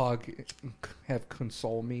hug, and have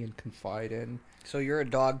console me and confide in. So you're a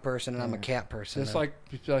dog person and I'm a Yeah. cat person. Just then.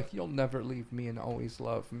 like you'll never leave me and always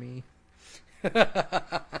love me. You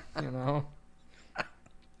know.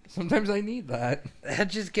 Sometimes I need that. That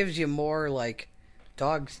just gives you more like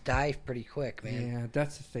dogs die pretty quick, man. Yeah,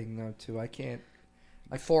 that's the thing though too. I can't.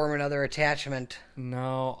 Form another attachment.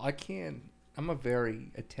 No, I can't. I'm a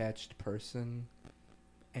very attached person,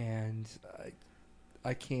 and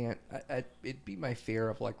I can't. It'd be my fear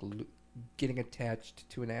of like getting attached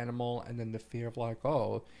to an animal, and then the fear of like,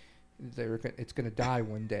 oh, it's gonna die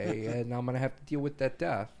one day, and I'm gonna have to deal with that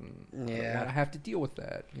death. And Yeah. I have to deal with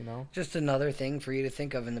that, you know. Just another thing for you to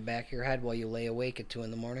think of in the back of your head while you lay awake at 2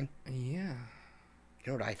 a.m. Yeah.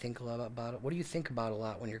 You know what I think a lot about it? What do you think about a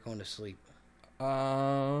lot when you're going to sleep? I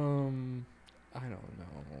don't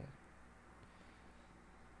know.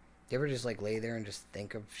 You ever just like lay there and just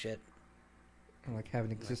think of shit? I like have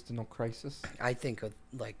an existential crisis. I think of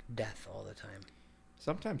like death all the time.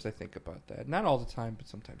 Sometimes I think about that. Not all the time, but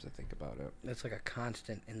sometimes I think about it. That's like a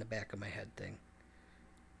constant in the back of my head thing.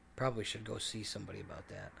 Probably should go see somebody about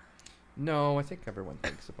that. No, I think everyone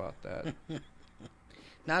thinks about that.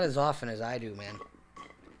 Not as often as I do, man.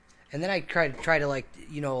 And then I try to like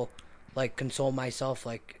console myself,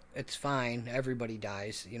 like it's fine, everybody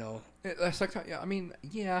dies, That's like, yeah, I mean,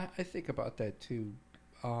 yeah, I think about that too.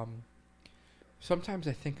 Sometimes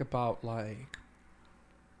I think about like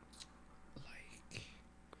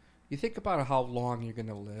you think about how long you're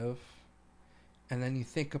gonna live, and then you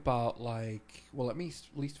think about like, well, at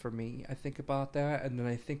least for me, I think about that, and then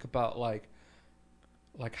I think about like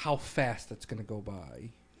how fast that's gonna go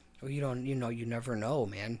by. Well, you never know,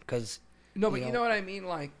 man, because No, but you know what I mean?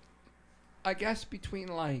 Like, I guess between,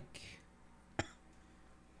 like,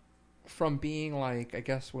 from being, like, I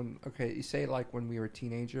guess you say, like, when we were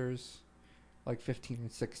teenagers, like 15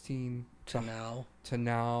 and 16. to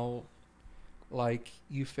now, like,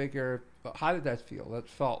 you figure, how did that feel? That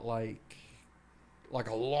felt like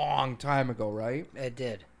a long time ago, right? it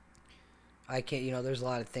did. I can't, there's a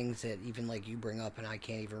lot of things that even like you bring up and I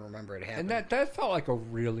can't even remember it happening. And that felt like a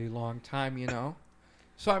really long time, you know?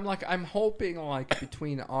 So I'm hoping, like,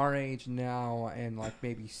 between our age now and, like,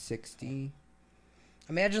 maybe 60.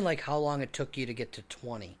 Imagine, like, how long it took you to get to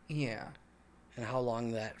 20. Yeah. And how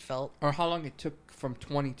long that felt. Or how long it took from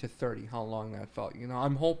 20 to 30, how long that felt. You know,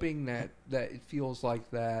 I'm hoping that it feels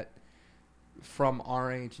like that from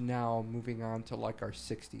our age now moving on to, like, our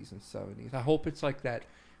 60s and 70s. I hope it's, like, that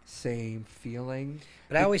same feeling.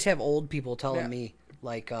 But I always have old people telling me,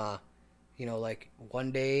 like, like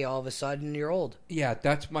one day all of a sudden you're old. Yeah,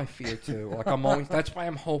 that's my fear too. Like that's why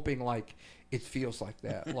I'm hoping like it feels like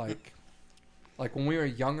that. Like when we were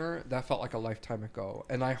younger, that felt like a lifetime ago.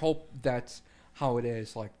 And I hope how it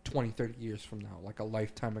is like 20, 30 years from now, like a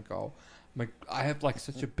lifetime ago. Like I have like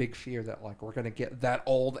such a big fear that like we're gonna get that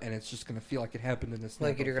old and it's just gonna feel like it happened in this.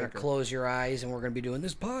 Like you're gonna close your eyes and we're gonna be doing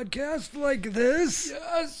this podcast like this.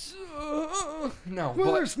 Yes. No.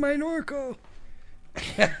 Where's my Norco?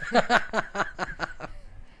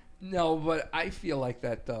 No, but I feel like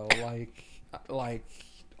that though. Like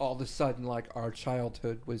all of a sudden, like our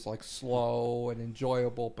childhood was like slow and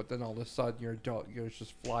enjoyable, but then all of a sudden your adult years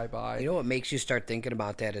just fly by. You know what makes you start thinking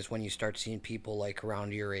about that is when you start seeing people like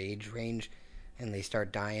around your age range, and they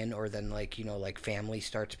start dying, or then like like family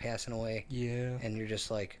starts passing away. Yeah. And you're just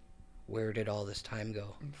like, where did all this time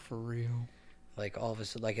go? For real. Like all of a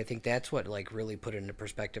sudden, like I think that's what like really put it into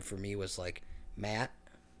perspective for me was like Matt.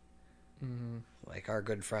 Mm-hmm. Like our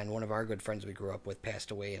good friend, one of our good friends we grew up with passed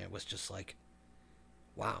away, and it was just like,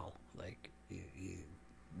 wow, like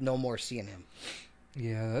no more seeing him.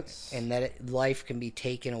 Yeah, that's... And that life can be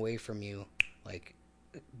taken away from you like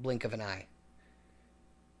blink of an eye.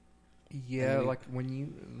 Yeah, like when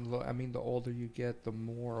you... I mean, the older you get, the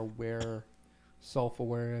more aware,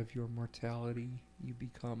 self-aware of your mortality you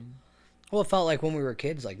become. Well, it felt like when we were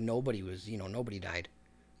kids, like nobody was, nobody died.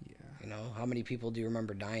 Yeah. How many people do you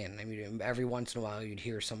remember dying? I mean, every once in a while you'd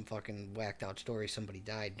hear some fucking whacked out story, somebody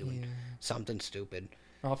died doing something stupid.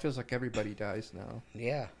 Well, it feels like everybody dies now.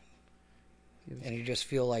 Yeah. And you just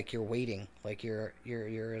feel like you're waiting, like you're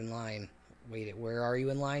in line. Wait, where are you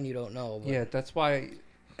in line? You don't know. But... Yeah, that's why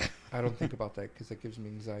I don't think about that, because it gives me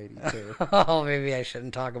anxiety too. Oh, maybe I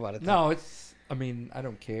shouldn't talk about it then. No, I mean, I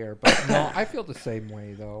don't care, but no, I feel the same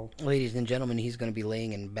way though. Ladies and gentlemen, he's going to be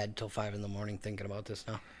laying in bed till 5 in the morning thinking about this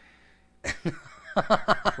now.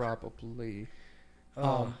 Probably.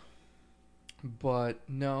 Oh. But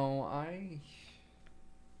no, I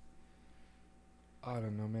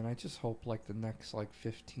don't know, man. I just hope like the next like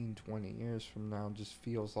 15, 20 years from now just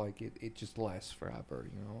feels like it just lasts forever,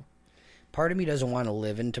 Part of me doesn't want to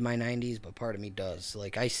live into my 90s, but part of me does.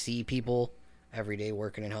 Like I see people every day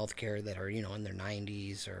working in healthcare that are, in their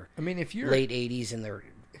 90s or I mean, if you're late 80s and they're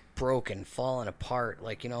broken, falling apart,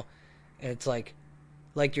 like, and it's like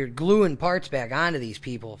you're gluing parts back onto these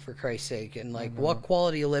people, for Christ's sake. And like, what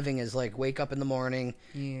quality of living is like wake up in the morning,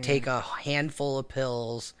 take a handful of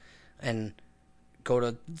pills, and go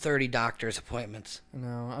to 30 doctor's appointments?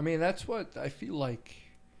 No, I mean, that's what I feel like.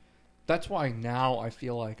 That's why now I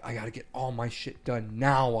feel like I got to get all my shit done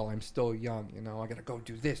now while I'm still young. I got to go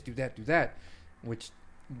do this, do that, do that, which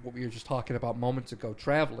what we were just talking about moments ago,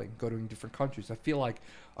 traveling, go to different countries. I feel like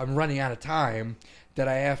I'm running out of time, that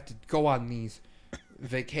I have to go on these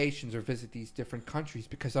vacations or visit these different countries,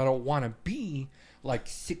 because I don't want to be like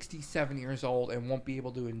 67 years old and won't be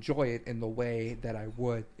able to enjoy it in the way that I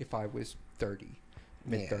would if I was 30,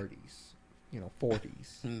 mid-30s.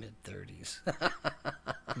 40s. Mid-30s.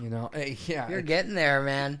 Yeah. You're getting there,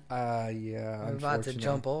 man. Yeah. We're about to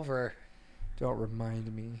jump over. Don't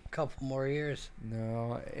remind me. A couple more years.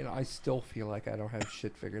 No, and I still feel like I don't have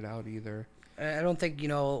shit figured out either. I don't think,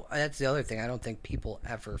 that's the other thing. I don't think people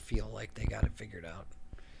ever feel like they got it figured out.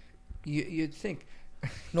 You'd think.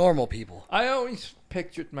 Normal people. I always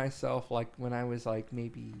pictured myself like when I was like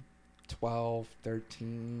maybe 12,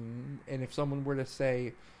 13, and if someone were to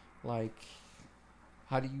say, like,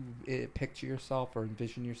 how do you picture yourself or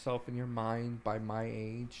envision yourself in your mind by my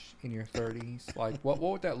age in your 30s? Like, what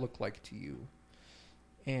would that look like to you?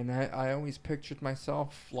 And I always pictured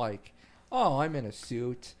myself like, oh, I'm in a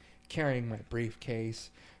suit, carrying my briefcase,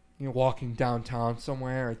 walking downtown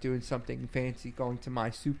somewhere or doing something fancy, going to my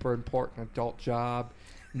super important adult job,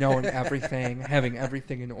 knowing everything, having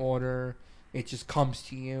everything in order. It just comes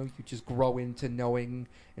to you. You just grow into knowing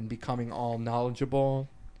and becoming all knowledgeable.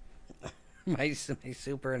 My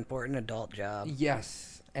super important adult job.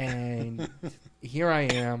 Yes, and here I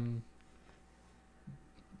am,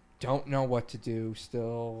 don't know what to do,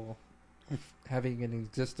 still having an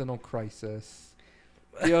existential crisis,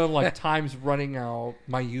 feeling like time's running out,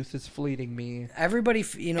 my youth is fleeting me. Everybody,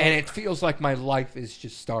 and it feels like my life is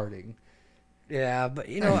just starting. Yeah, but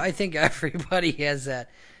I think everybody has that.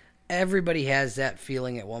 Everybody has that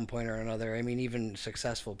feeling at one point or another. I mean, even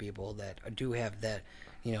successful people that do have that,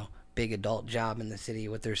 big adult job in the city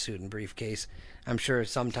with their suit and briefcase. I'm sure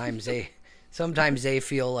sometimes they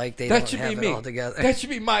feel like they don't have it all together. That should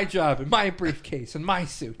be my job and my briefcase and my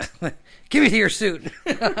suit. Give me your suit.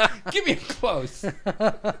 Give me your clothes.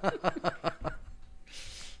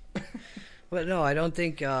 But no, I don't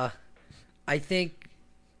think. I think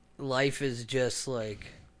life is just like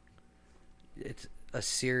it's a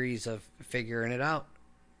series of figuring it out.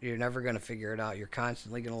 You're never going to figure it out. You're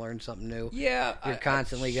constantly going to learn something new. Yeah. You're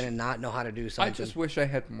constantly going to not know how to do something. I just wish I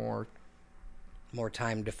had more More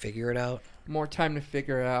time to figure it out. more time to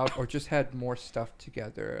figure it out, or just had more stuff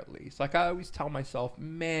together at least. Like I always tell myself,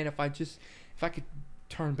 man, if I could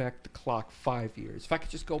turn back the clock 5 years, if I could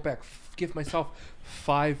just go back, give myself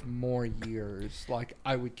 5 more years, like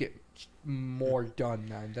I would get more done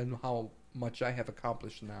then than how much I have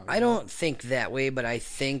accomplished now. I don't think that way, but I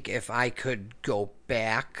think if I could go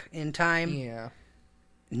back in time, Yeah.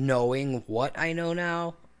 knowing what I know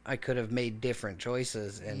now, I could have made different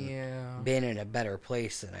choices and Yeah. been in a better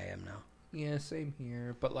place than I am now. Yeah, same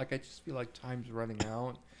here. But like I just feel like time's running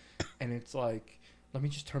out, and it's like, let me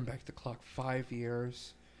just turn back the clock 5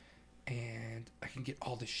 years, and I can get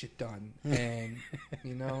all this shit done. And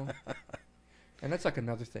you know, and that's like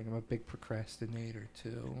another thing. I'm a big procrastinator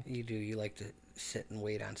too. You do. You like to sit and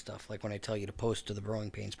wait on stuff. Like when I tell you to post to the Growing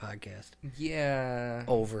Pains podcast Yeah.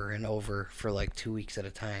 over and over for like 2 weeks at a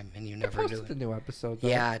time, and you never do Posted the it. new episode. Though.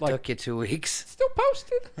 Yeah, it like, took you 2 weeks. still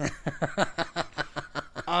posted.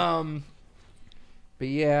 But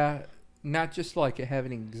yeah, not just like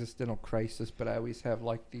having an existential crisis, but I always have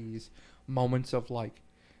like these moments of like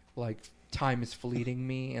time is fleeting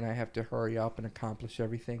me, and I have to hurry up and accomplish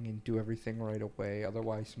everything and do everything right away.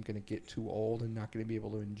 Otherwise, I'm gonna get too old and not gonna be able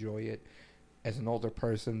to enjoy it as an older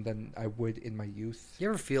person than I would in my youth. You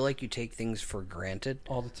ever feel like you take things for granted?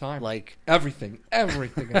 All the time, Like, everything I'm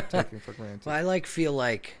taking for granted. I feel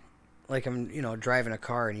like I'm, driving a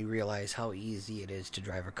car and you realize how easy it is to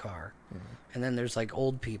drive a car. Yeah. And then there's like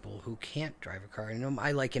old people who can't drive a car. And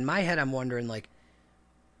I like in my head I'm wondering like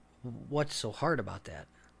what's so hard about that?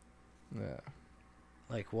 Yeah.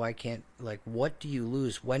 Like why can't what do you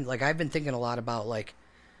lose when like I've been thinking a lot about like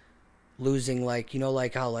losing like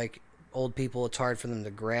like how like old people it's hard for them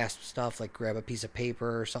to grasp stuff like grab a piece of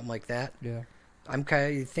paper or something like that. Yeah. I'm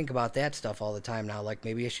kind of think about that stuff all the time now. Like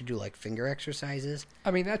maybe I should do like finger exercises. I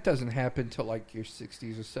mean, that doesn't happen till like your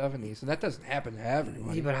 60s or 70s, and that doesn't happen to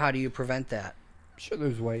everybody. Yeah, but how do you prevent that? Sure,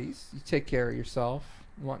 there's ways. You take care of yourself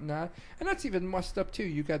and whatnot. And that's even messed up, too.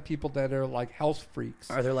 You got people that are like health freaks.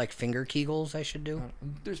 Are there like finger Kegels I should do?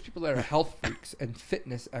 There's people that are health freaks and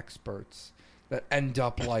fitness experts that end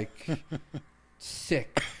up like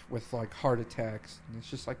sick with like heart attacks. And it's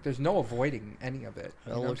just like there's no avoiding any of it.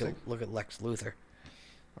 You Well, know what I'm look at Lex Luthor.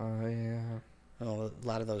 saying? Yeah. Well, a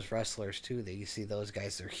lot of those wrestlers too. That you see those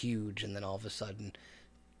guys, they're huge, and then all of a sudden,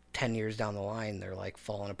 10 years down the line, they're like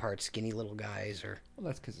falling apart, skinny little guys. Or Well,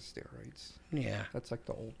 that's because of steroids. yeah, That's like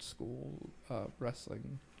the old school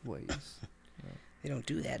wrestling ways. they don't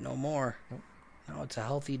do that no more. Nope. No, it's a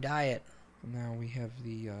healthy diet. And now we have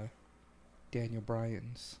the Daniel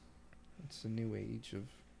Bryans. It's the new age of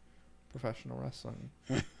professional wrestling.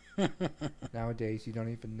 Nowadays, you don't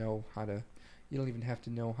even have to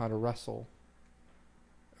know how to wrestle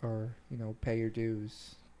or, pay your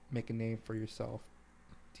dues, make a name for yourself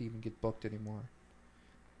to even get booked anymore.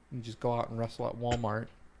 You just go out and wrestle at Walmart,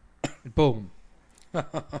 and boom. You're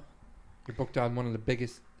booked on one of the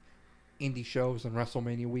biggest indie shows on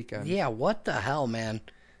WrestleMania weekend. Yeah, what the hell, man?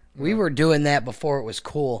 We were doing that before it was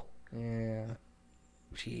cool. Yeah.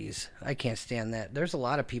 Jeez, I can't stand that. There's a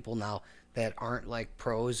lot of people now that aren't like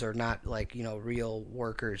pros or not like, real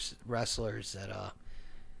workers, wrestlers that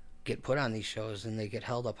get put on these shows and they get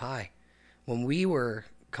held up high. When we were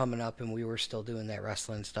coming up and we were still doing that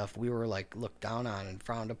wrestling stuff, we were like looked down on and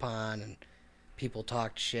frowned upon and people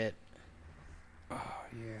talked shit. Oh,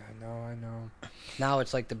 yeah, I know. Now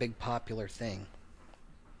it's like the big popular thing.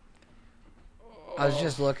 I was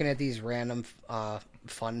just looking at these random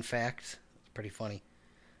fun facts. It's pretty funny.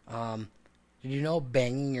 Did you know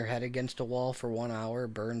banging your head against a wall for 1 hour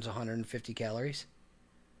burns 150 calories?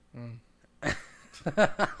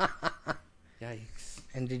 Yikes.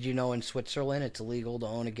 And did you know in Switzerland it's illegal to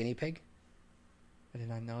own a guinea pig? I did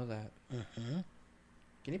not know that. Mm-hmm.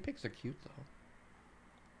 Guinea pigs are cute, though.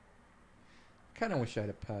 I kind of wish I had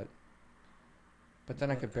a pet. But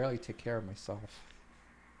then I could barely take care of myself.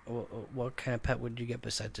 What kind of pet would you get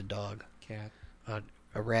besides a dog? Cat.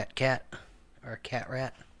 A rat cat? Or a cat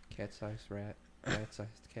rat? Cat-sized rat.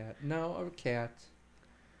 Rat-sized cat. No, a cat.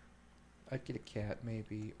 I'd get a cat,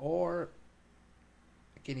 maybe. Or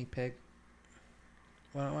a guinea pig.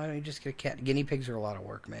 Well, why don't you just get a cat? Guinea pigs are a lot of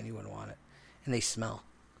work, man. You wouldn't want it. And they smell.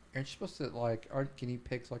 Aren't you supposed to, aren't guinea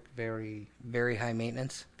pigs, very Very high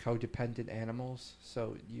maintenance. codependent animals?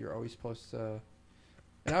 So you're always supposed to...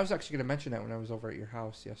 And I was actually going to mention that when I was over at your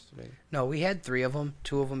house yesterday. No, we had 3 of them.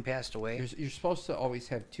 2 of them passed away. You're supposed to always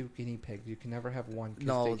have 2 guinea pigs. You can never have one because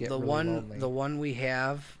No, they get the really one lonely. the one we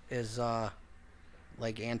have is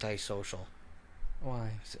antisocial.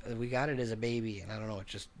 Why? So we got it as a baby, and I don't know, it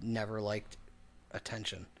just never liked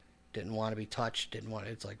attention. Didn't want to be touched. Didn't want.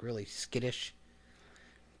 It's like really skittish.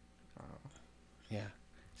 Yeah.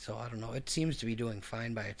 So I don't know. It seems to be doing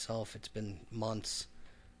fine by itself. It's been months,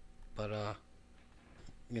 but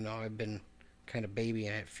I've been kind of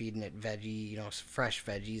babying it, feeding it veggie, fresh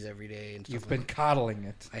veggies every day and stuff. You've been coddling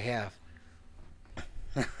it. I have.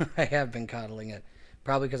 I have been coddling it.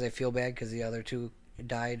 Probably because I feel bad because the other two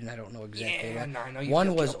died, and I don't know exactly what. No, I know you One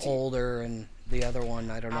feel was guilty. older, and the other one,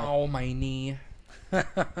 I don't know. Ow, my knee.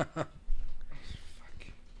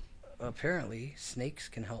 Apparently, snakes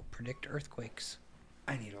can help predict earthquakes.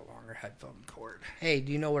 I need a longer headphone cord. Hey,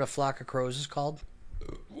 do you know what a flock of crows is called?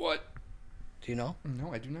 What? Do you know?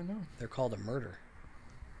 No, I do not know. They're called a murder.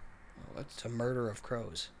 Well, It's a murder of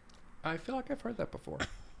crows. I feel like I've heard that before.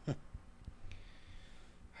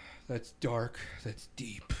 That's dark. That's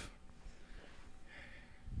deep.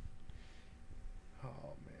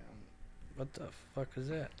 Oh, man. What the fuck is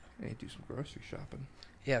that? I need to do some grocery shopping.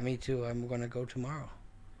 Yeah, me too. I'm going to go tomorrow.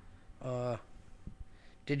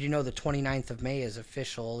 Did you know the 29th of May is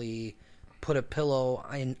officially put a pillow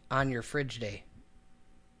on your fridge day?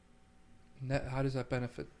 How does that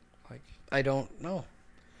benefit? Like, I don't know.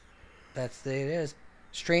 It is.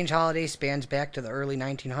 Strange holiday spans back to the early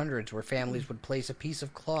 1900s, where families would place a piece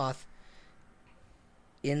of cloth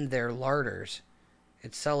in their larders.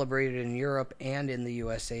 It's celebrated in Europe and in the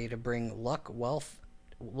USA to bring luck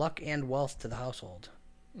and wealth to the household.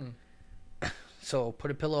 So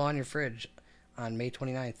put a pillow on your fridge on May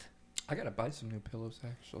 29th. I gotta buy some new pillows,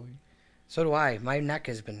 actually. So do I. My neck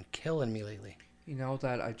has been killing me lately. You know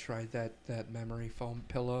that I tried that memory foam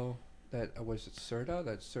pillow. Was it Serta?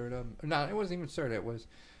 No, it wasn't even Serta. It was,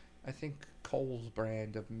 I think, Kohl's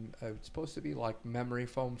brand of. It's supposed to be like memory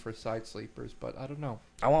foam for side sleepers, but I don't know.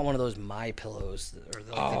 I want one of those My Pillows or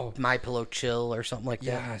the My Pillow Chill or something like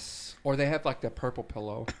that. Yes, or they have like that purple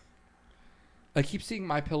pillow. I keep seeing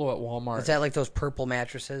My Pillow at Walmart. Is that like those purple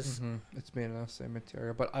mattresses? Mm-hmm. It's made of the same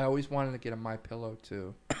material, but I always wanted to get a My Pillow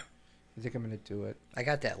too. I think I'm gonna do it. I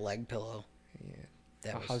got that leg pillow.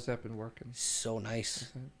 Yeah. How's that been working? So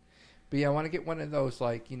nice. But yeah, I want to get one of those,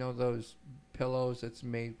 like, those pillows that's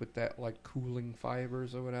made with that, like, cooling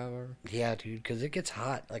fibers or whatever. Yeah, dude, because it gets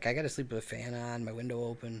hot. Like, I got to sleep with a fan on, my window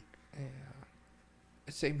open. Yeah.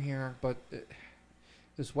 Same here, but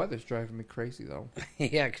this weather's driving me crazy, though.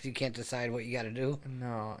 Yeah, because you can't decide what you got to do.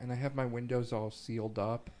 No, and I have my windows all sealed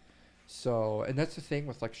up. So, and that's the thing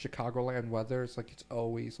with, like, Chicagoland weather. It's like, it's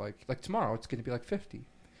always, like tomorrow, it's going to be, like, 50.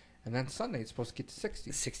 And then Sunday, it's supposed to get to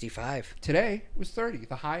 60. 65. Today was 30.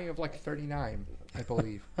 The high of, like, 39, I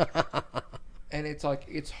believe. And it's, like,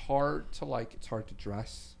 it's hard to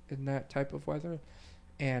dress in that type of weather.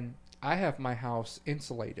 And I have my house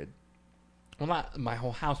insulated. Well, not my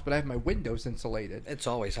whole house, but I have my windows insulated. It's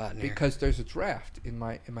always hot in here. Because there's a draft in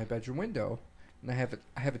my bedroom window. And I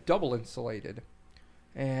have it double insulated.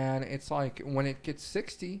 And it's like, when it gets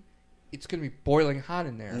 60... it's going to be boiling hot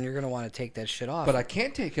in there. And you're going to want to take that shit off. But I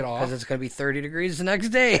can't take it off. Because it's going to be 30 degrees the next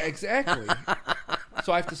day. Exactly.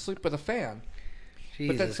 So I have to sleep with a fan.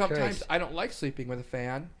 Jesus but then sometimes Christ. I don't like sleeping with a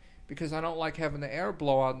fan because I don't like having the air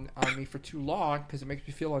blow on me for too long because it makes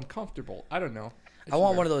me feel uncomfortable. I don't know. I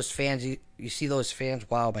want one of those fans. You see those fans?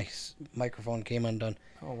 Wow, my microphone came undone.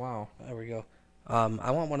 Oh, wow. There we go.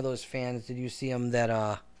 I want one of those fans. Did you see them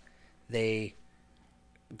that they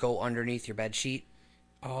go underneath your bed sheet?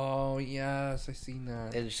 Oh, yes, I seen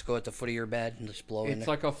that. They just go at the foot of your bed and just blow in It's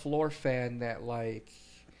there. like a floor fan that, like,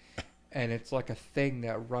 and it's like a thing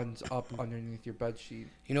that runs up underneath your bed sheet.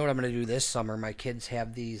 You know what I'm going to do this summer? My kids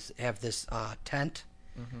have this tent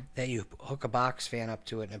that you hook a box fan up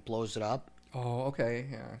to it and it blows it up. Oh, okay,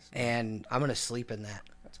 yeah. And I'm going to sleep in that.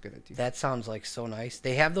 That's a good idea. That sounds like so nice.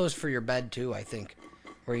 They have those for your bed too, I think,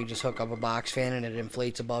 where you just hook up a box fan and it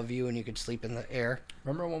inflates above you and you can sleep in the air.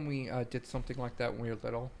 Remember when we did something like that when we were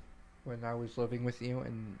little? When I was living with you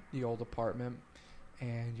in the old apartment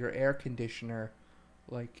and your air conditioner,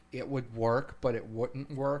 like, it would work, but it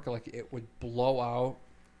wouldn't work. Like, it would blow out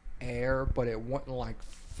air, but it wouldn't, like,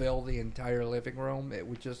 fill the entire living room. It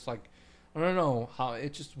would just, like, I don't know how,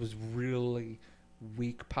 it just was really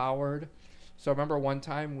weak powered. So I remember one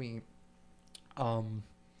time we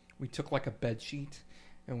took, like, a bed sheet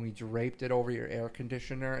and we draped it over your air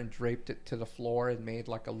conditioner and draped it to the floor and made,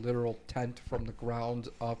 like, a literal tent from the ground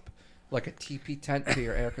up, like a teepee tent to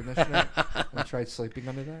your air conditioner. We tried sleeping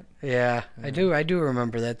under that. Yeah, I do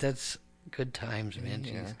remember that. That's good times, man.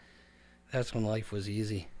 Yeah. Jeez. That's when life was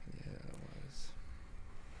easy. Yeah, it was.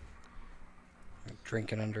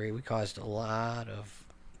 Drinking under we caused a lot of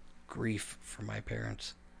grief for my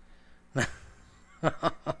parents. Yikes.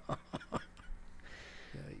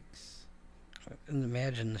 And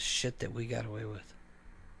imagine the shit that we got away with.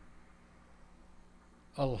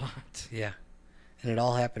 A lot. Yeah. And it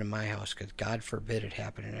all happened in my house because God forbid it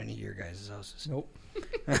happened in any of your guys' houses. Nope.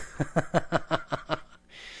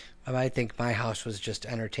 I think my house was just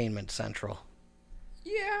entertainment central.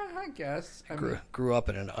 Yeah, I guess. I mean, Grew up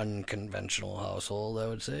in an unconventional household, I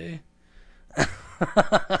would say.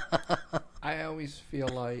 I always feel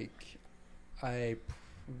like I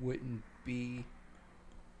wouldn't be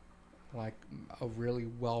like a really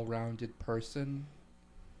well-rounded person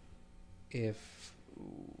if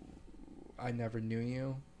I never knew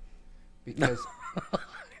you. Because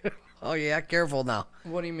Oh, yeah, careful now.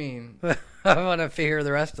 what do you mean? I want to hear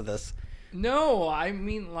the rest of this. No, I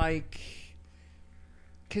mean like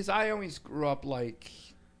cuz I always grew up like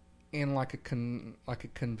in like a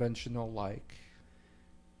conventional like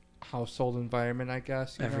household environment, I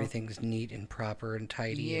guess, you know? Everything's neat and proper and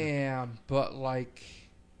tidy. Yeah, but like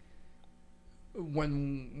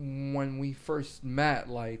when we first met,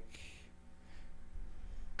 like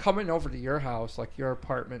coming over to your house, like your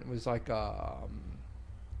apartment was like a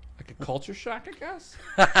culture shock, I guess.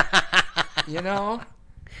 You know?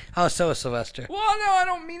 How so, Sylvester? Well, no, I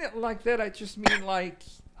don't mean it like that. I just mean like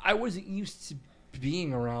I wasn't used to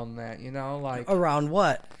being around that, you know, like Around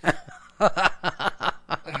what? God.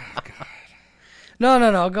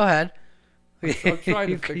 No. Go ahead. I'm trying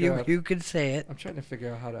to figure out. You can say it. I'm trying to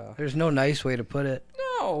figure out how to. There's no nice way to put it.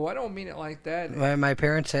 No, I don't mean it like that. My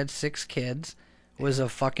parents had 6 kids. It was a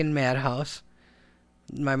fucking madhouse.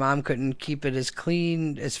 My mom couldn't keep it as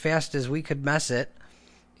clean as fast as we could mess it.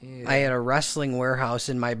 Yeah. I had a wrestling warehouse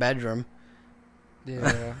in my bedroom.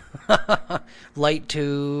 Yeah. Light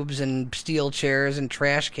tubes and steel chairs and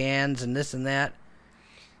trash cans and this and that.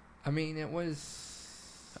 I mean, it was.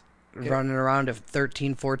 Running around at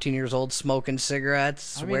 13, 14 years old, smoking cigarettes,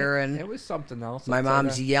 swearing. It was something else. My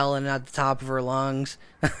mom's yelling at the top of her lungs.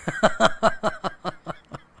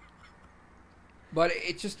 But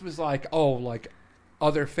it just was like, oh, like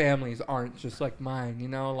other families aren't just like mine, you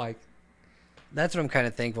know, like. That's what I'm kind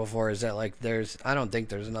of thankful for, is that like I don't think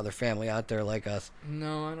there's another family out there like us.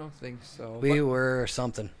 No, I don't think so. We were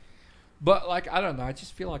something. But like, I don't know. I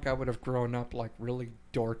just feel like I would have grown up like really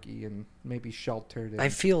dorky and maybe sheltered. And I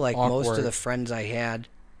feel like awkward, most of the friends I had,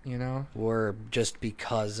 you know, were just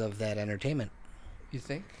because of that entertainment. You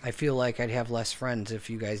think? I feel like I'd have less friends if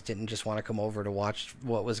you guys didn't just want to come over to watch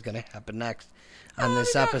what was going to happen next on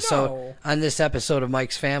this episode. No. On this episode of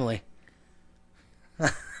Mike's Family.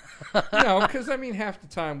 No, because I mean, half the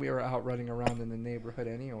time we were out running around in the neighborhood,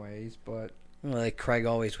 anyways. But like Craig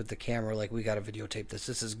always with the camera, like, we got to videotape this.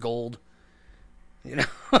 This is gold. You know.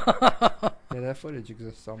 yeah, that footage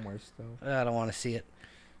exists somewhere still. I don't want to see it.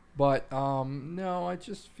 But no, I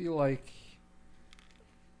just feel like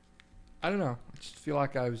I don't know. I just feel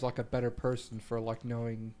like I was like a better person for like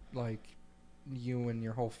knowing like you and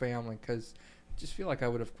your whole family, because I just feel like I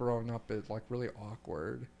would have grown up as like really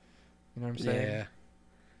awkward. You know what I'm saying? Yeah.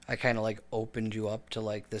 I kind of like opened you up to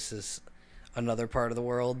like, this is another part of the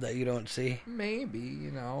world that you don't see. Maybe,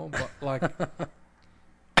 you know, but like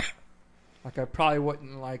like I probably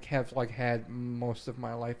wouldn't like have like had most of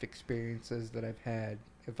my life experiences that I've had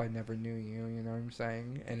if I never knew you, you know what I'm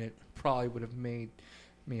saying? And it probably would have made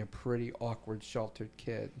me a pretty awkward, sheltered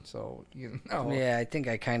kid. So, you know. Yeah, I think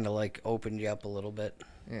I kind of like opened you up a little bit.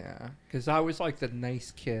 Yeah, because I was like the nice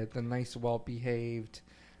kid, the nice, well-behaved,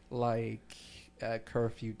 like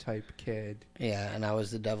curfew type kid. Yeah, and I was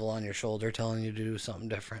the devil on your shoulder telling you to do something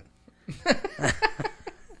different.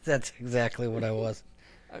 That's exactly what I was.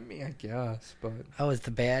 I mean, I guess, but I was the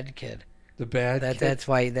bad kid. the bad kid.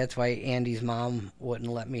 That's why Andy's mom wouldn't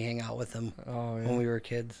let me hang out with him Oh, yeah. when we were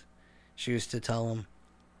kids. She used to tell him,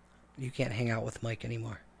 "You can't hang out with Mike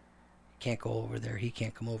anymore. You can't go over there. He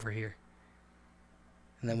can't come over here."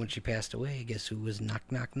 And then when she passed away, guess who was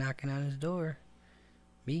knocking on his door?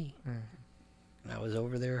 Me. Yeah. And I was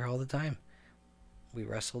over there all the time. We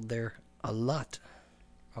wrestled there a lot.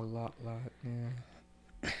 A lot,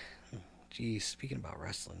 yeah. Geez, speaking about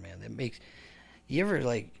wrestling, man, that makes you ever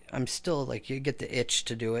like? I'm still like, you get the itch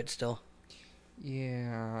to do it still.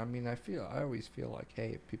 Yeah, I mean, I always feel like,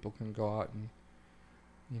 hey, if people can go out and,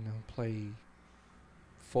 you know, play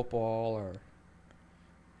football, or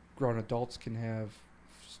grown adults can have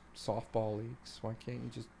softball leagues, why can't you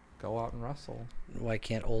just go out and wrestle? Why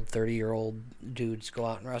can't old 30-year-old dudes go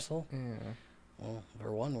out and wrestle? Yeah. Well,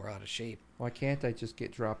 for one, we're out of shape. Why can't I just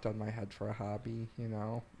get dropped on my head for a hobby, you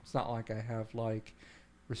know? It's not like I have, like,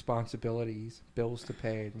 responsibilities, bills to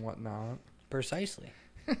pay and whatnot. Precisely.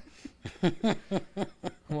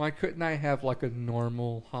 Why couldn't I have, like, a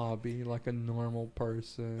normal hobby, like a normal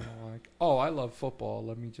person? Like, oh, I love football.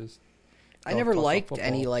 Let me just I Go never toss a liked football.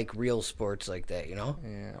 any like real sports like that, you know?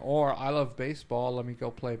 Yeah. Or I love baseball. Let me go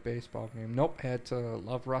play a baseball game. Nope. Had to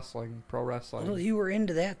love wrestling, pro wrestling. Well, you were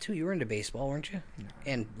into that too. You were into baseball, weren't you? No.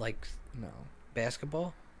 And like No.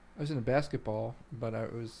 basketball? I was into basketball, but I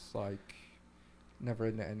was like never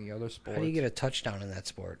into any other sport. How do you get a touchdown in that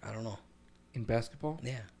sport? I don't know. in basketball?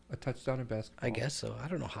 Yeah, A touchdown in basketball. I guess so. I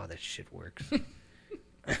don't know how that shit works.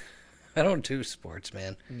 I don't do sports,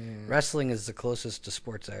 man. Yeah. Wrestling is the closest to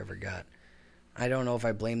sports I ever got. I don't know if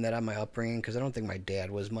I blame that on my upbringing because I don't think my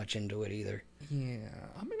dad was much into it either. Yeah.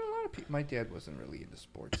 I mean, a lot of people. My dad wasn't really into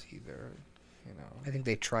sports either. You know. I think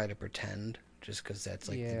they try to pretend just because that's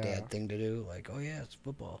like the Yeah. dad thing to do. Like, oh yeah, it's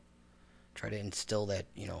football. Try to instill that,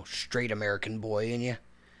 straight American boy in you.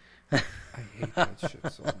 I hate that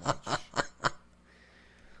shit so much.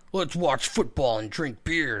 Let's watch football and drink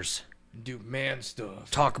beers. Do man stuff.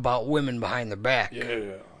 Talk about women behind their back.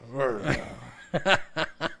 Yeah.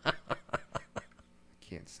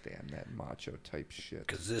 Can't stand that macho type shit.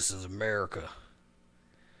 Because this is America.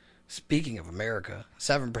 Speaking of America,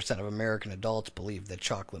 7% of American adults believe that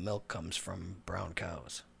chocolate milk comes from brown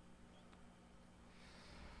cows.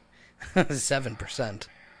 7%.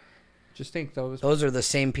 Just think those. Those are the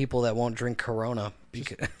same people that won't drink Corona.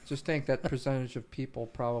 Just think that percentage of people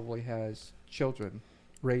probably has children,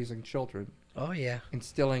 raising children, Oh yeah.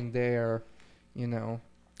 instilling their,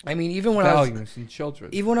 I mean, even when I was values in children.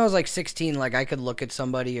 even when I was like 16, like I could look at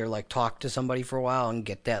somebody or like talk to somebody for a while and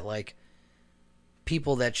get that like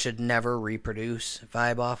people that should never reproduce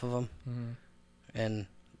vibe off of them. Mhm. And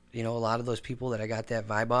a lot of those people that I got that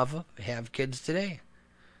vibe off of have kids today,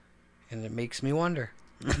 and it makes me wonder.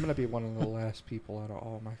 I'm gonna be one of the last people out of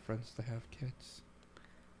all my friends to have kids.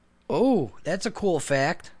 Oh, that's a cool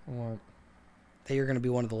fact. What? That you're going to be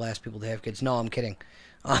one of the last people to have kids. No, I'm kidding.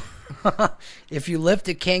 If you lift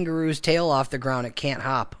a kangaroo's tail off the ground, it can't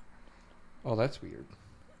hop. Oh, that's weird.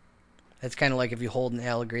 That's kind of like if you hold an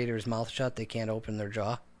alligator's mouth shut, they can't open their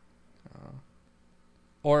jaw.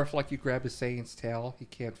 Or if you grab a Saiyan's tail, he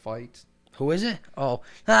can't fight. Who is it? Oh.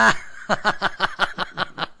 I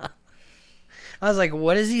was like,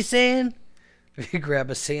 what is he saying? If you grab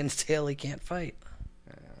a Saiyan's tail, he can't fight.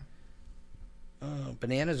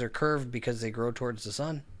 Bananas are curved because they grow towards the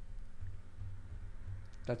sun.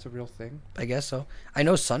 That's a real thing. I guess so. I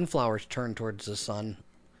know sunflowers turn towards the sun.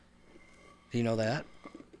 Do you know that?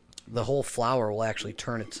 The whole flower will actually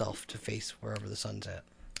turn itself to face wherever the sun's at.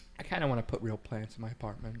 I kind of want to put real plants in my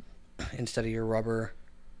apartment. Instead of your rubber.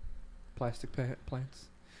 Plastic plants.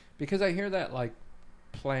 Because I hear that,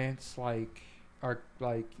 plants, are,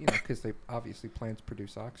 because they, obviously, plants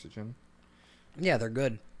produce oxygen. Yeah, they're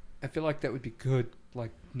good. I feel like that would be good,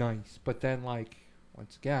 nice. But then,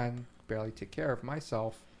 once again, barely take care of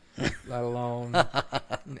myself, let alone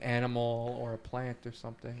an animal or a plant or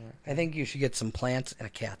something. I think you should get some plants and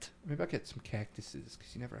a cat. Maybe I'll get some cactuses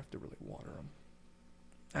because you never have to really water them.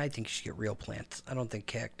 I think you should get real plants. I don't think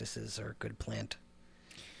cactuses are a good plant.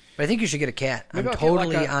 But I think you should get a cat. Maybe I'm I'll get,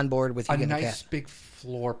 totally on board with you A getting a nice cat. big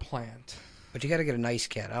floor plant. But you got to get a nice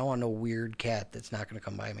cat. I don't want no weird cat that's not going to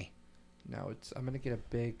come by me. No, I'm gonna get a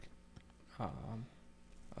big,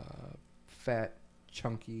 fat,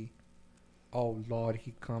 chunky. Oh Lord,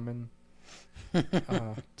 he coming.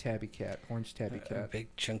 Tabby cat, orange tabby A cat.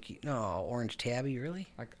 big chunky. No, orange tabby, really?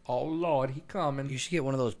 Oh Lord, he coming. You should get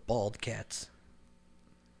one of those bald cats.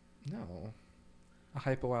 No, a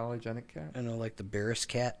hypoallergenic cat, I know, like the Beerus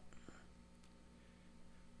cat.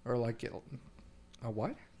 or a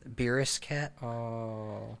what? Beerus cat.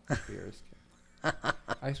 Oh, beer's cat.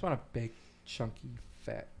 I just want a big, chunky,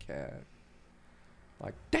 fat cat.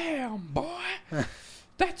 Damn boy,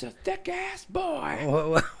 that's a thick ass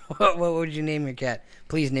boy. What would you name your cat?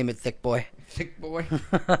 Please name it Thick Boy. Thick boy.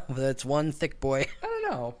 That's one thick boy. I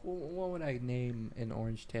don't know. What would I name an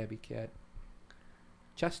orange tabby cat?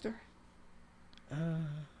 Chester?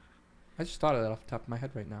 I just thought of that off the top of my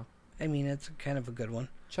head right now. I mean, it's kind of a good one.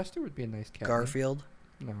 Chester would be a nice cat. Garfield.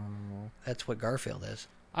 No. That's what Garfield is.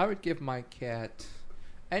 I would give my cat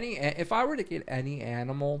if I were to get any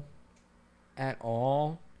animal at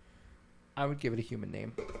all, I would give it a human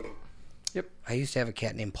name. Yep. I used to have a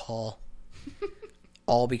cat named Paul.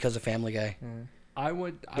 All because of Family Guy. Yeah. I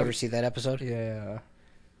would. You ever see that episode? Yeah.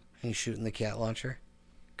 He's shooting the cat launcher.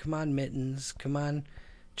 Come on, Mittens. Come on,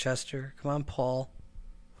 Chester. Come on, Paul.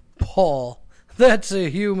 Paul. That's a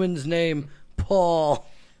human's name. Paul.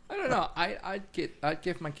 I don't know. I'd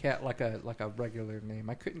give my cat like a regular name.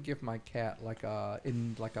 I couldn't give my cat a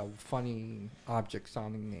funny object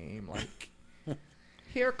sounding name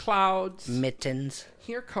here clouds, Mittens.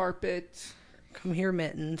 here carpet, Come here,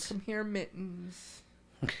 Mittens. come here mittens.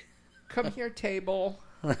 come here, table.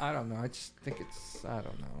 I don't know. I just think I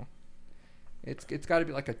don't know. It's got to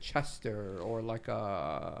be like a Chester or like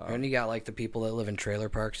a. And you got like the people that live in trailer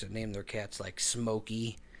parks that name their cats like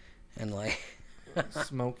Smokey, and like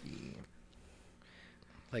Smokey.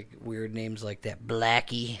 Like weird names like that,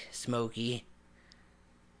 Blackie, Smokey.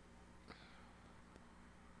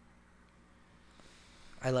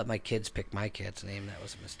 I let my kids pick my cat's name. That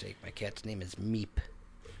was a mistake. My cat's name is Meep.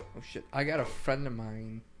 Oh shit! I got a friend of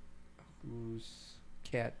mine whose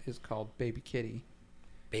cat is called Baby Kitty.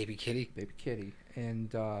 Baby Kitty? Baby Kitty.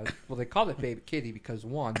 And, well, they called it Baby Kitty because,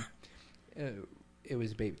 one, it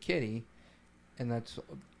was Baby Kitty, and that's,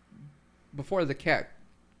 before the cat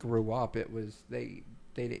grew up, it was, they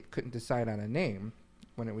couldn't decide on a name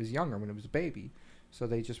when it was younger, when it was a baby, so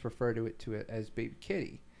they just referred to it as Baby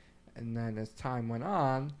Kitty. And then as time went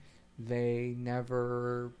on, they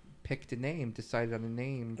never picked a name, decided on a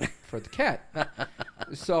name for the cat.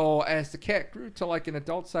 So as the cat grew to like an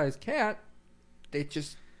adult-sized cat, they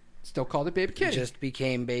just still called it Baby Kitty. It just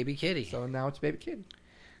became Baby Kitty. So now it's Baby Kitty.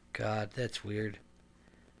 God, that's weird.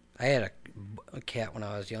 I had a cat when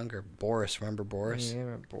I was younger. Boris, remember Boris?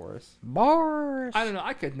 Yeah, Boris. Boris! I don't know.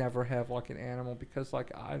 I could never have like an animal because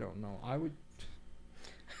like, I don't know. I would...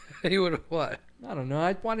 You would what? I don't know.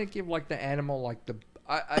 I'd want to give like the animal like the...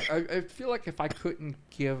 I feel like if I couldn't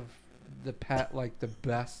give the pet like the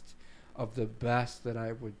best of the best, that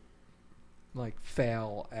I would like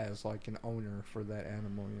fail as like an owner for that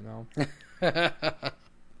animal, you know?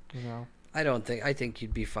 You know? I think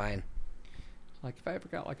you'd be fine. Like if I ever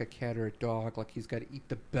got like a cat or a dog, like he's got to eat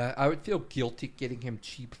the best. I would feel guilty getting him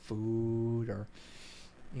cheap food or,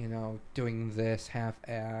 you know, doing this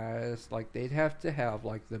half-assed. Like they'd have to have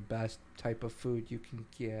like the best type of food you can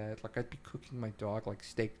get. Like I'd be cooking my dog like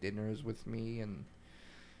steak dinners with me, and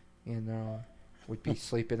you know, would be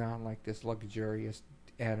sleeping on like this luxurious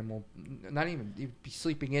animal. Not even, he'd be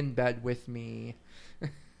sleeping in bed with me.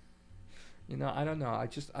 You know, I don't know.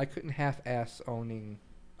 I couldn't half-assed owning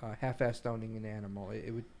an animal.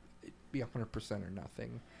 It would be 100% or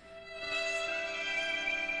nothing.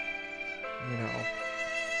 You know.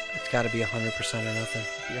 It's got to be 100% or nothing.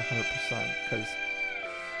 Be 100% because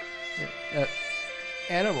that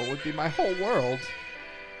animal would be my whole world,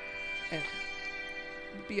 and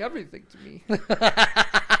it'd be everything to me.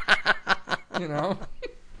 You know.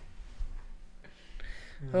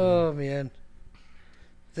 Oh man,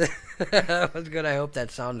 that was good. I hope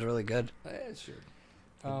that sounds really good. Yeah, sure.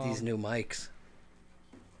 With these new mics.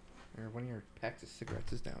 One of your packs of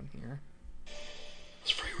cigarettes is down here.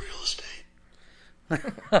 It's free real estate.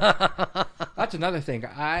 That's another thing.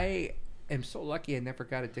 I am so lucky I never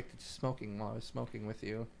got addicted to smoking while I was smoking with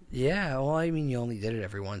you. Yeah, well, I mean, you only did it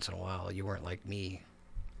every once in a while. You weren't like me.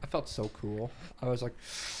 I felt so cool. I was like...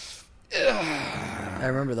 I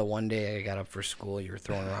remember the one day I got up for school, you were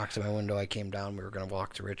throwing rocks at my window. I came down, we were going to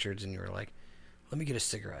walk to Richard's, and you were like, let me get a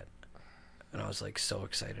cigarette. And I was like so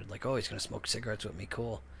excited. Like, oh, he's going to smoke cigarettes with me.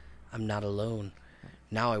 Cool. I'm not alone.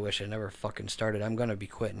 Now I wish I never fucking started. I'm going to be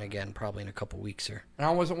quitting again probably in a couple weeks here. And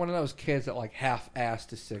I wasn't one of those kids that like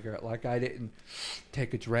half-assed a cigarette. Like I didn't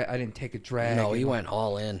take a drag. No, he went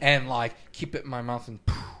all in. And like keep it in my mouth and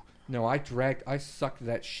no, I sucked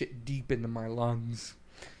that shit deep into my lungs.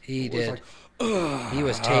 He It did. was like, He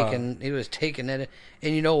was taking it.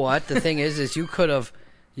 And you know what? The thing is you could have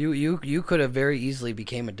you could have very easily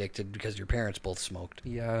became addicted because your parents both smoked.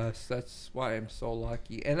 yes, that's why I'm so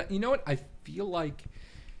lucky. And you know what? I feel like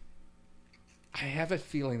I have a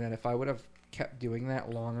feeling that if I would have kept doing that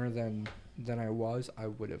longer than I was, I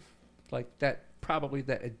would have like that. Probably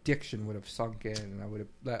that addiction would have sunk in, and I would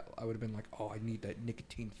have been like, oh, I need that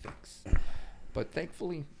nicotine fix. But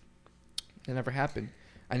thankfully, it never happened.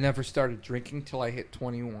 I never started drinking till I hit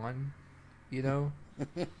 21. You know.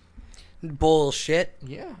 Bullshit.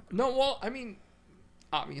 Yeah. No, well, I mean,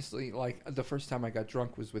 obviously, like, the first time I got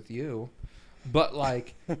drunk was with you. But,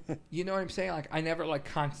 like, you know what I'm saying? Like, I never, like,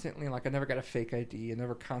 constantly, like, I never got a fake ID. I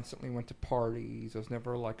never constantly went to parties. I was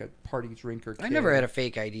never, like, a party drinker kid. I never had a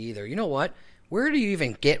fake ID either. You know what? Where do you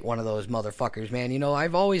even get one of those motherfuckers, man? You know,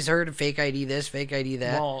 I've always heard of fake ID this, fake ID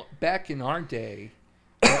that. Well, back in our day,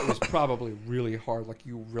 that was probably really hard. Like,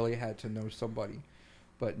 you really had to know somebody.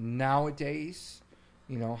 But nowadays,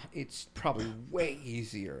 you know, it's probably way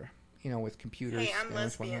easier, you know, with computers. Hey, I'm and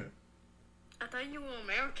this whatnot. lesbian. I thought you were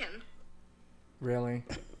American. Really?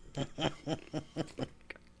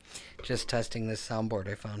 Just testing this soundboard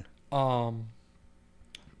I found.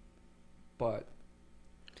 But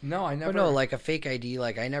no, I never. But no, like a fake ID,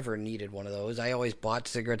 like I never needed one of those. I always bought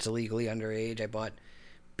cigarettes illegally underage. I bought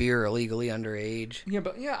beer illegally underage. Yeah,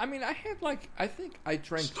 but yeah, I mean, I had like, I think I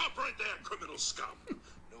drank. Stop right there, criminal scum.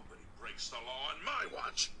 Nobody breaks the law on my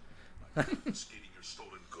watch. I'm confiscating your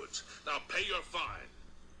stolen goods. Now pay your fine,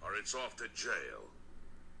 or it's off to jail.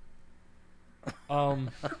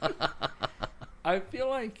 I feel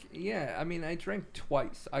like, yeah, I mean, I drank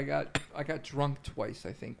twice. I got drunk twice,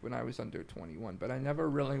 I think, when I was under 21, but I never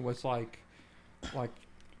really was like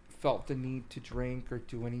felt the need to drink or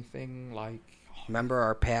do anything like. Remember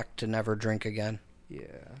our pact to never drink again? Yeah.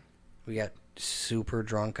 We got super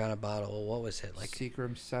drunk on a bottle. What was it? Like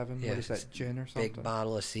Seagram 7. Yeah, What is that, gin or something? big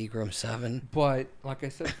bottle of Seagram 7. But like I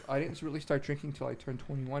said, I didn't really start drinking till I turned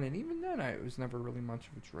 21, and even then, I was never really much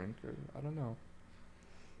of a drinker. I don't know.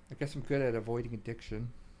 I guess I'm good at avoiding addiction.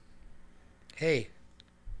 Hey,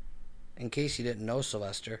 in case you didn't know,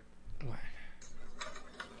 Sylvester. What?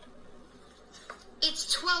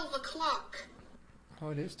 It's 12 o'clock. Oh,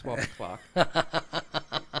 it is 12 o'clock.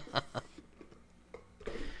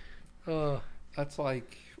 Oh, That's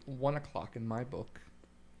like 1 o'clock in my book.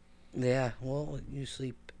 yeah. Well, you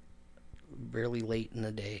sleep really late in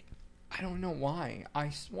the day. I don't know why. I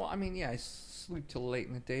sleep till late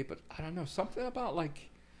in the day, but I don't know. Something about like,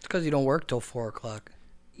 It's because you don't work till 4 o'clock.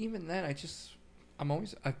 even then,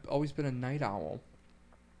 I've always been a night owl.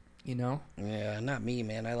 You know? Yeah, not me,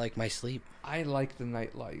 man. I like my sleep. I like the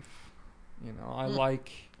nightlife. You know, I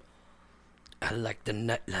like. I like the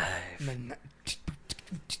nightlife.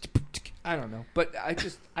 I don't know, but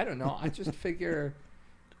I don't know. I just figure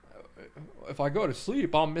if I go to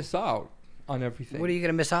sleep, I'll miss out on everything. What are you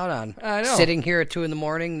gonna miss out on? I know. Sitting here at 2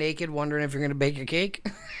 a.m, naked, wondering if you're gonna bake a cake.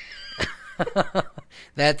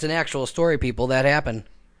 That's an actual story, people. That happened.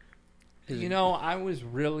 You know, I was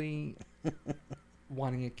really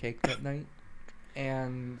wanting a cake that night,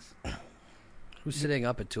 and Who's sitting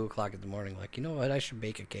up at 2 o'clock in the morning? Like, you know what? I should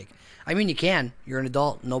bake a cake. I mean, you can. You're an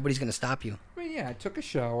adult. Nobody's gonna stop you. I mean, yeah, I took a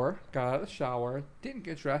shower, got out of the shower, didn't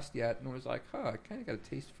get dressed yet, and was like, I kind of got a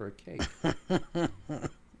taste for a cake.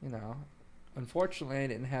 You know, unfortunately, I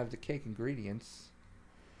didn't have the cake ingredients,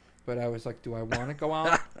 but I was like, do I want to go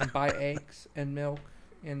out and buy eggs and milk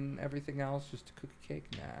and everything else just to cook a cake?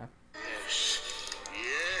 Nah.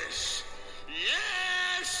 Yes.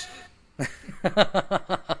 Yes.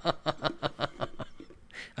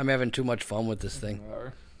 I'm having too much fun with this thing.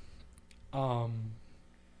 But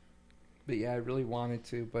yeah, I really wanted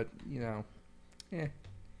to, but you know, I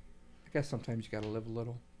guess sometimes you gotta live a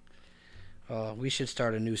little. We should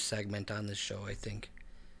start a new segment on this show, I think.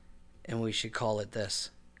 And we should call it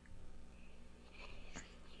this.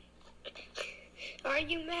 Are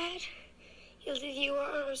you mad? Yes, if you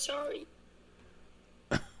are, I'm sorry.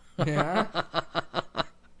 Yeah.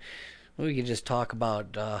 We could just talk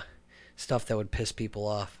about stuff that would piss people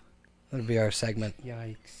off. That'd be our segment.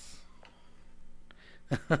 Yikes.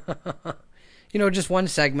 You know, just one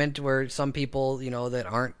segment where some people, you know, that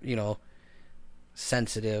aren't, you know,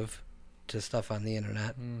 sensitive to stuff on the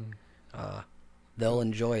internet, they'll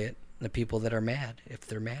enjoy it. The people that are mad, if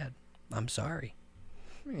they're mad, I'm sorry.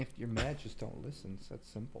 I mean, if you're mad, just don't listen. It's that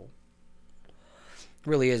simple. It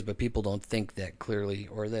really is, but people don't think that clearly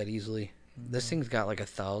or that easily. This thing's got like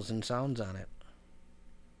 1,000 sounds on it.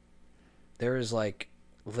 There is like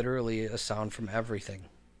literally a sound from everything.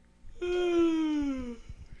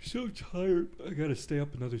 So tired. I gotta stay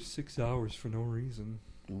up another 6 hours for no reason.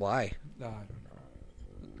 Why? I don't know.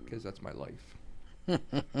 Because that's my life.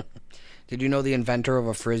 Did you know the inventor of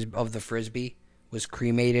the frisbee was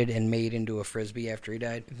cremated and made into a frisbee after he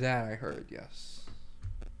died? That I heard, yes.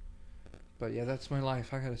 But yeah, that's my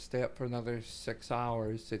life. I gotta stay up for another 6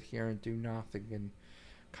 hours, sit here and do nothing and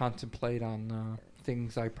contemplate on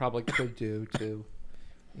things I probably could do to,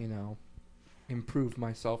 you know, improve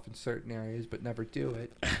myself in certain areas, but never do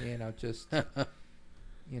it. You know, just,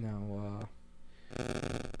 you know,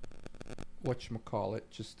 whatchamacallit,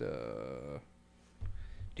 just, Do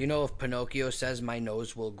you know if Pinocchio says my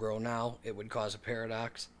nose will grow now, it would cause a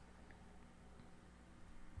paradox?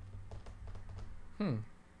 I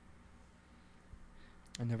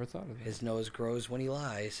never thought of that. His nose grows when he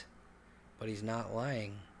lies, but he's not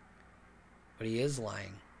lying. But he is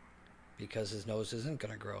lying because his nose isn't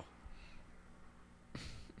going to grow.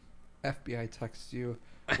 FBI texts you,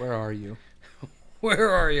 where are you? Where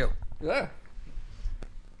are you? Yeah.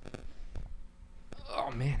 Oh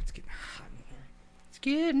man, it's getting hot in here. It's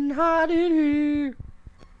getting hot in here.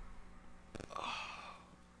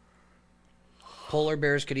 Polar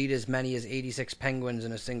bears could eat as many as 86 penguins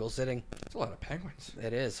in a single sitting. That's a lot of penguins.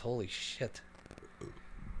 It is. Holy shit.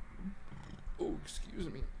 Oh,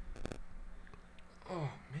 excuse me. Oh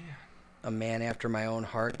man. A man after my own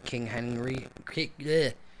heart, King Henry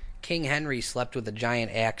slept with a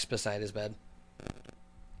giant axe beside his bed. I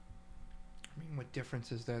mean, what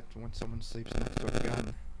difference is that when someone sleeps next to a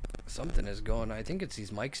gun? Something is going. I think it's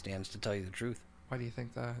these mic stands, to tell you the truth. Why do you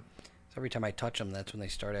think that? So every time I touch them, that's when they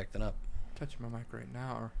start acting up. Touching my mic right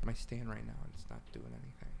now, or my stand right now, and it's not doing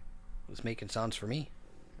anything. It's making sounds for me.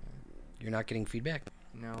 You're not getting feedback?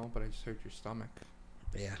 No, but I just heard your stomach.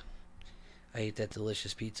 Yeah. I ate that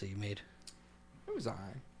delicious pizza you made. It was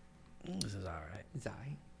alright. This is alright. It's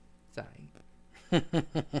alright.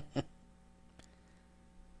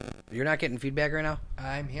 You're not getting feedback right now?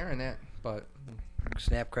 I'm hearing it, but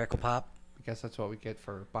Snap, crackle, pop? I guess that's what we get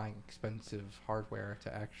for buying expensive hardware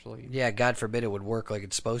to actually... Yeah, God forbid it would work like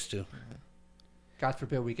it's supposed to. God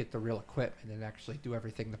forbid we get the real equipment and actually do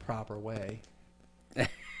everything the proper way.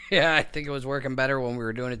 Yeah, I think it was working better when we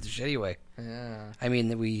were doing it the shitty way. Yeah. I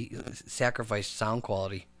mean, we sacrificed sound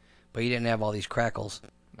quality, but you didn't have all these crackles.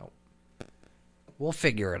 Nope. We'll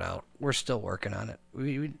figure it out. We're still working on it.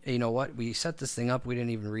 We you know what? We set this thing up. We didn't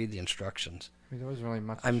even read the instructions. I mean, there wasn't really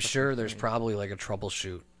much... I'm sure there's made. probably like a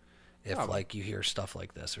troubleshoot if Probably. like you hear stuff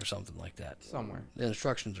like this or something like that. Somewhere. The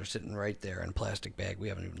instructions are sitting right there in a plastic bag. We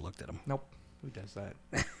haven't even looked at them. Nope. Who does that?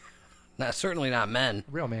 Certainly not men.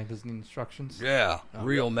 A real man doesn't need instructions. Yeah,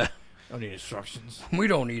 real men. Don't need instructions. We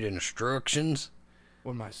don't need instructions.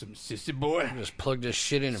 What am I, some sissy boy? Just plug this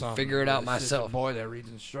shit in and Some figure it out sissy myself. boy that reads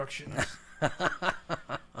instructions. You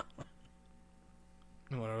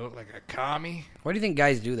want to look like a commie? Why do you think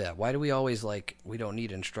guys do that? Why do we always like, we don't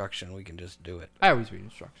need instruction, we can just do it? I always read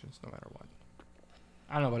instructions, no matter what.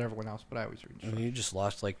 I don't know about everyone else, but I always read I instructions. mean, you just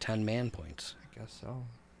lost like 10 man points. I guess so.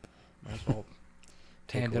 Might as well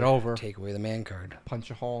hand away, it over. Take away the man card. Punch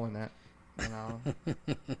a hole in it. You know,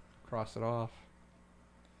 cross it off.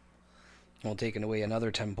 Well, taking away another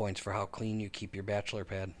 10 points for how clean you keep your bachelor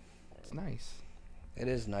pad. It's nice. It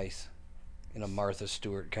is nice. In a Martha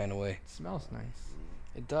Stewart kind of way. It smells nice.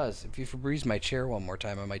 It does. If you Febreze my chair one more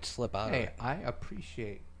time, I might slip out of Hey, it. I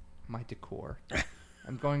appreciate my decor.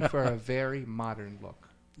 I'm going for a very modern look.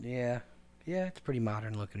 Yeah. Yeah, it's pretty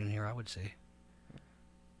modern looking in here, I would say.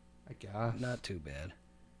 I guess. Not too bad.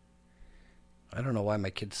 I don't know why my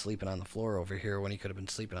kid's sleeping on the floor over here when he could have been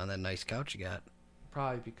sleeping on that nice couch you got.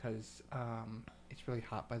 Probably because it's really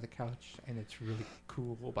hot by the couch and it's really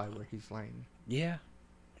cool by where he's laying. Yeah.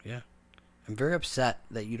 Yeah. I'm very upset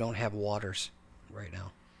that you don't have waters right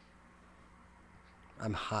now.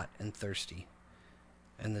 I'm hot and thirsty.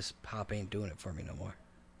 And this pop ain't doing it for me no more.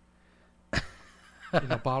 You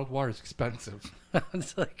know, bottled water is expensive.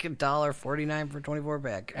 It's like $1.49 for 24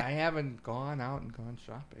 pack. I haven't gone out and gone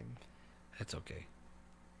shopping. It's okay.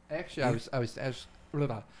 Actually, I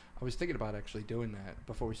was thinking about actually doing that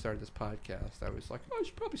before we started this podcast. I was like, oh, I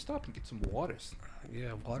should probably stop and get some waters.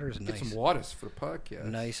 Yeah, water's Get nice. some waters for the podcast.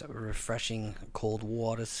 Nice, refreshing, cold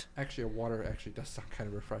waters. Actually, water actually does sound kind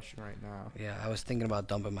of refreshing right now. Yeah, I was thinking about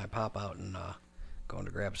dumping my pop out and going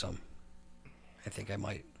to grab some. I think I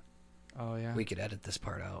might. Oh, yeah? We could edit this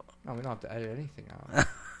part out. No, we don't have to edit anything out.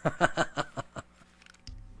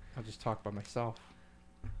 I'll just talk by myself.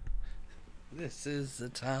 This is the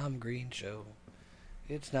Tom Green Show.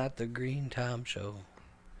 It's not the Green Tom Show.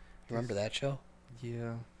 Remember that show?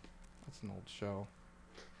 Yeah, that's an old show.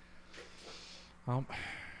 Well,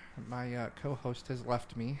 my co-host has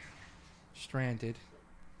left me stranded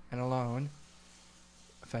and alone,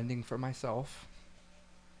 fending for myself.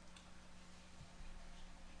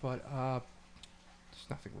 But there's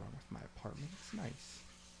nothing wrong with my apartment. It's nice.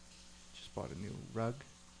 Just bought a new rug.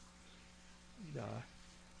 It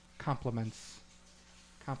complements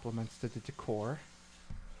to the decor.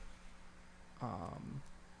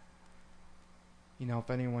 You know, if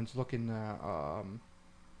anyone's looking,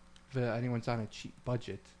 if anyone's on a cheap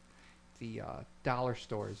budget, the dollar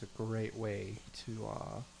store is a great way to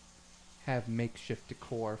have makeshift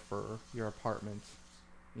decor for your apartment.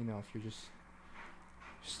 You know, if you're just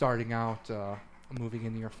starting out, moving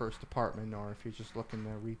into your first apartment, or if you're just looking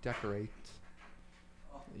to redecorate,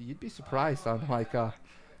 you'd be surprised on like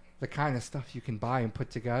the kind of stuff you can buy and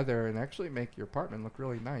put together and actually make your apartment look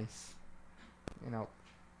really nice. You know,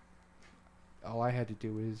 all I had to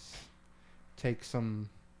do is take some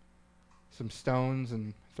stones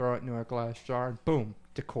and throw it into a glass jar and boom,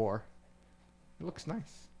 decor. It looks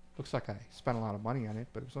nice. Looks like I spent a lot of money on it,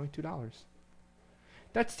 but it was only $2.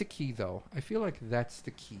 That's the key, though. I feel like that's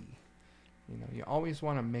the key. You know, you always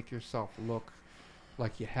want to make yourself look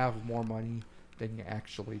like you have more money than you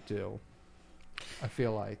actually do. I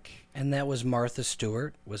feel like. And that was Martha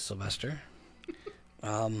Stewart with Sylvester.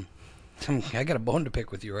 I got a bone to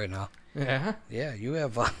pick with you right now. Yeah? Yeah, you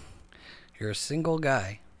have. You're a single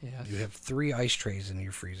guy. Yes. You have 3 ice trays in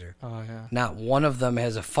your freezer. Oh, yeah. Not one of them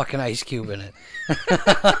has a fucking ice cube in it.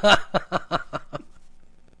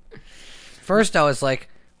 First, I was like,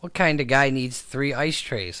 what kind of guy needs 3 ice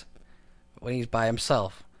trays? when he's by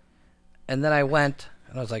himself. And then I went,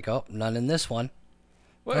 and I was like, oh, none in this one.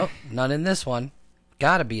 What? Nope, none in this one.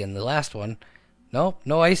 Gotta be in the last one. Nope,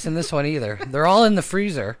 no ice in this one either. They're all in the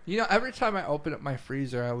freezer. You know, every time I open up my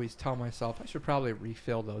freezer, I always tell myself I should probably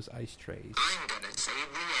refill those ice trays. I'm gonna say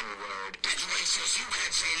the N-word. Did you insist you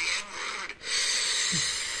can't say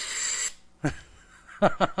the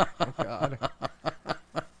N-word? Oh, God.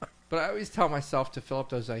 But I always tell myself to fill up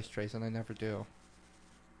those ice trays, and I never do.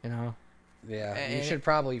 You know? Yeah, you And- should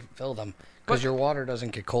probably fill them, because But- your water doesn't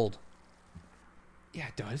get cold. Yeah,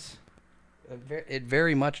 it does. It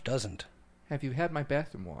very much doesn't. Have you had my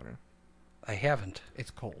bathroom water? I haven't.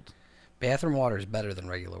 It's cold. Bathroom water is better than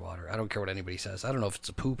regular water. I don't care what anybody says. I don't know if it's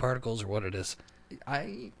the poo particles or what it is.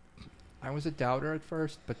 I was a doubter at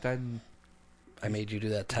first, but then I made you do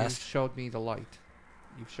that you test. showed me the light.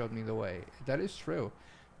 You've showed me the way. That is true.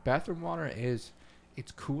 Bathroom water it's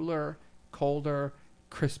cooler, colder,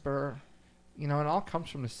 crisper. You know, it all comes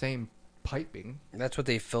from the same piping. That's what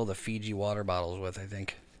they fill the Fiji water bottles with, I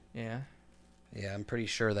think. Yeah. Yeah, I'm pretty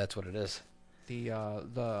sure that's what it is.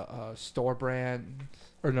 The store brand,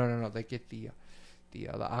 or no, they get the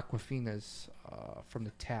Aquafinas from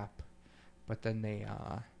the tap, but then they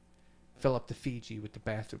fill up the Fiji with the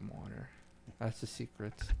bathroom water. That's the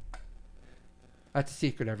secret. That's the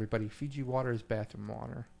secret, everybody. Fiji water is bathroom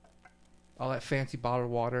water. All that fancy bottled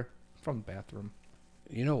water from the bathroom.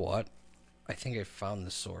 You know what? I think I found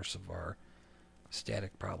the source of our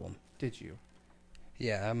static problem. Did you?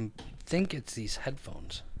 Yeah, I think it's these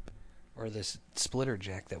headphones. Or this splitter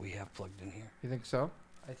jack that we have plugged in here. You think so?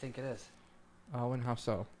 I think it is. Oh, and how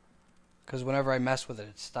so? Because whenever I mess with it,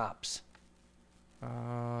 it stops.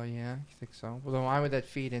 Yeah, you think so? Well, then why would that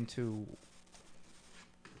feed into...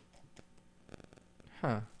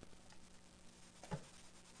 Huh.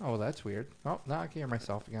 Oh, well, that's weird. Oh, now I can hear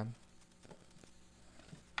myself again.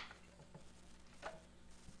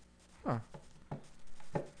 Huh.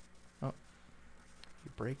 Oh.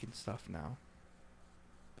 You're breaking stuff now.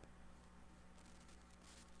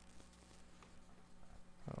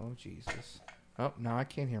 Oh, Jesus. Oh, now I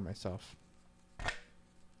can't hear myself.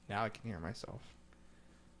 Now I can hear myself.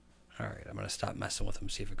 Alright, I'm going to stop messing with them,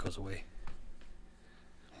 see if it goes away.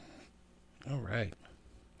 Alright.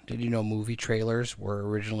 Did you know movie trailers were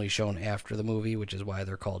originally shown after the movie, which is why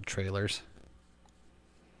they're called trailers?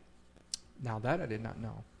 Now that I did not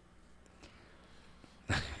know.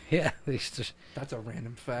 Yeah, they used to, That's a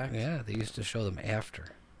random fact. yeah, they used to show them after.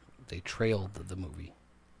 They trailed the movie.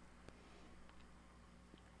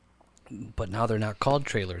 But now they're not called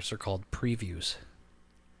trailers, they're called previews.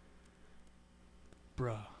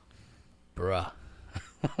 Bruh. Bruh.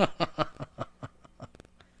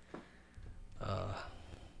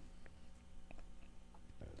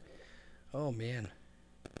 Oh man.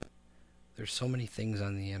 There's so many things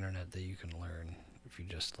on the internet that you can learn if you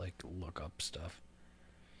just like look up stuff.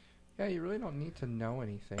 Yeah, you really don't need to know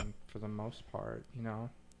anything for the most part, you know?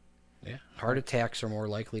 Yeah. Heart attacks are more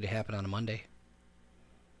likely to happen on a Monday,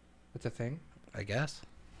 That's a thing. I guess.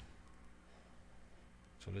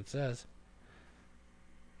 That's what it says.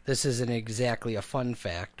 This isn't exactly a fun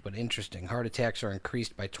fact, but interesting. Heart attacks are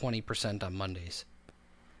increased by 20% on Mondays.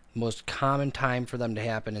 The most common time for them to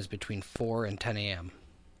happen is between 4 and 10 a.m.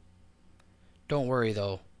 Don't worry,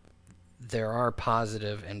 though. There are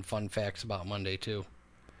positive and fun facts about Monday, too.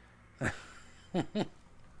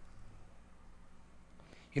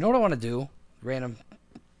 You know what I want to do?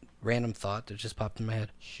 Random thought that just popped in my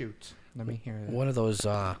head. Shoot. Let me hear that. One of those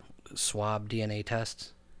swab DNA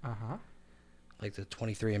tests, Uh-huh. like the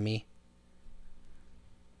 23andMe.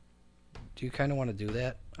 Do you kind of want to do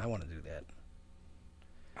that? I want to do that.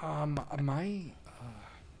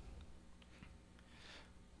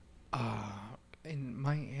 And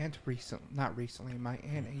my aunt my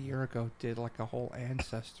aunt a year ago did like a whole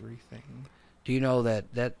ancestry thing. Do you know that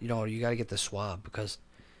you know you got to get the swab because,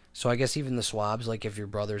 so I guess even the swabs, like if your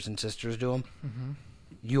brothers and sisters do them, Mm-hmm.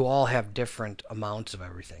 you all have different amounts of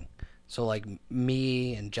everything. So like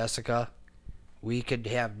me and Jessica, we could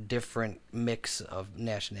have different mix of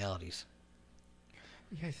nationalities,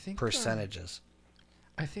 Yeah, I think percentages.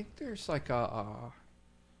 I think there's like a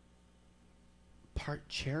part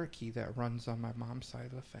Cherokee that runs on my mom's side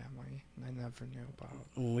of the family, and I never knew about.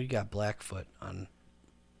 We got Blackfoot on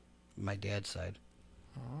my dad's side.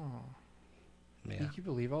 Oh, Yeah. Can you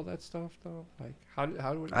believe all that stuff though? Like, how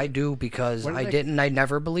do I do because What do I they- didn't. I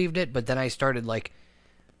never believed it, but then I started like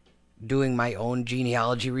doing my own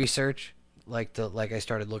genealogy research. Like I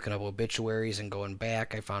started looking up obituaries and going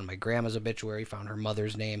back. I found my grandma's obituary, found her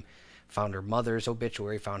mother's name, found her mother's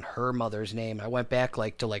obituary, found her mother's name. I went back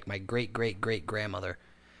to my great great great grandmother,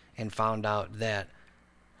 and found out that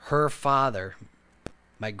her father,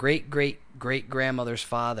 my great-great-great-grandmother's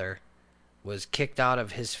father, was kicked out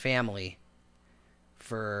of his family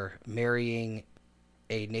for marrying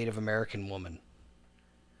a Native American woman.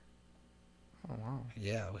 Oh wow.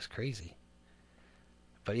 Yeah, it was crazy.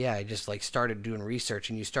 But yeah, I just like started doing research,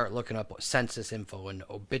 and you start looking up census info and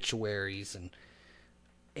obituaries and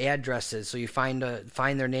addresses. So you find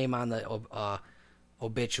their name on the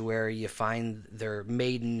obituary. You find their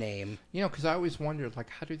maiden name. You know, because I always wondered, like,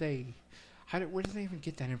 where do they even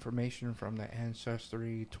get that information from? The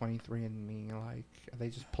Ancestry, 23andMe, like, are they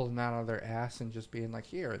just pulling that out of their ass and just being like,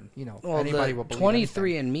 here, and Well, anybody the will believe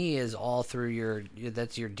 23andMe is all through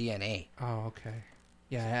that's your DNA. Oh, okay.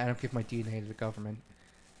 Yeah, I don't give my DNA to the government.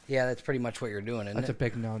 Yeah, that's pretty much what you're doing, isn't That's a it?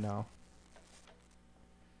 big no-no.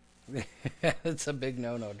 It's a big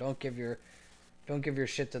no-no. Don't give your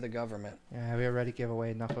shit to the government. Yeah, we already give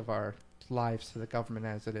away enough of our lives to the government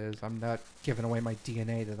as it is. I'm not giving away my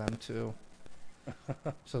DNA to them too,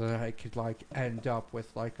 so that I could like end up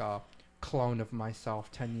with like a clone of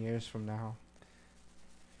myself 10 years from now.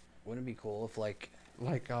 Wouldn't it be cool if like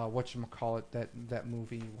Whatchamacallit, that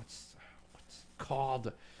movie, what's it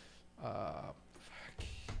called?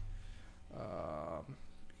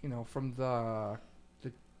 From the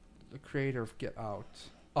creator of Get Out,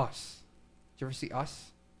 Us. Did you ever see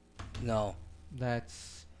Us? no?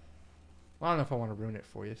 That's, well, I don't know if I want to ruin it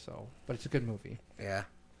for you, but it's a good movie. Yeah.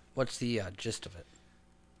 What's the gist of it?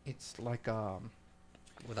 It's like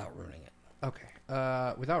Without ruining it. okay,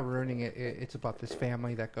 without ruining it, it's about this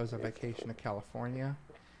family that goes on vacation to California,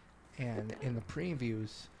 and in the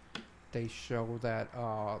previews, they show that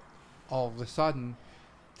all of a sudden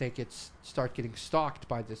they start getting stalked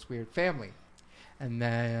by this weird family, and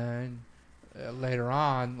then later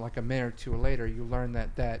on, like a minute or two later, you learn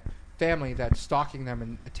that family that's stalking them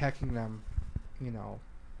and attacking them,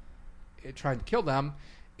 trying to kill them,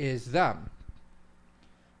 is them.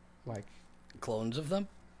 Like, Clones of them?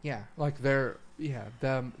 yeah, like they're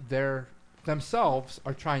themselves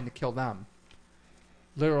are trying to kill them.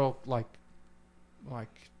 Literal, like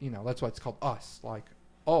that's why it's called Us. Like,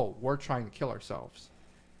 oh, we're trying to kill ourselves.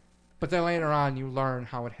 But then later on, you learn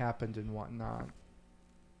how it happened and whatnot.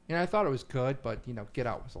 I thought it was good, but Get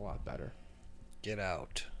Out was a lot better. Get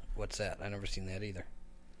Out. What's that? I never seen that either.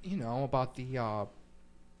 About the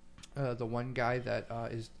one guy that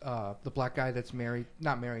is the black guy that's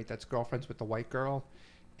not married, that's girlfriends with the white girl,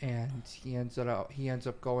 and he ends up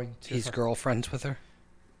going to He's girlfriends with her.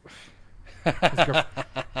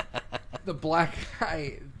 The black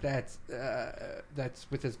guy that's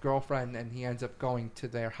with his girlfriend, and he ends up going to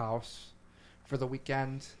their house for the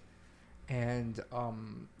weekend, and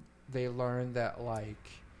they learn that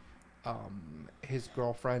his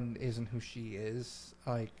girlfriend isn't who she is,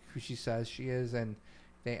 like who she says she is, and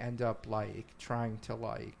they end up trying to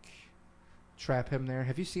trap him there.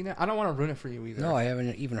 Have you seen it? I don't want to ruin it for you either. No, I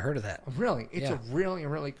haven't even heard of that. Really, it's Yeah. a really,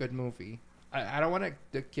 really good movie. I don't want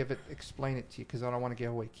to explain it to you because I don't want to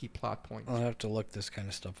give away key plot points. I'll have to look this kind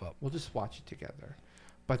of stuff up. We'll just watch it together.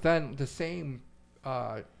 But then the same,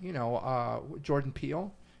 Jordan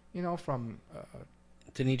Peele, from.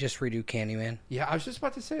 Didn't he just redo Candyman? Yeah, I was just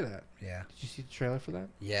about to say that. Yeah. Did you see the trailer for that?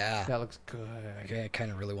 Yeah. That looks good. Okay, I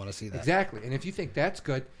kind of really want to see that. Exactly. And if you think that's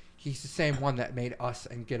good, he's the same one that made Us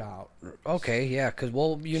and Get Out. Okay, yeah, because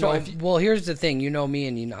here's the thing. Me,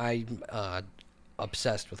 and I'm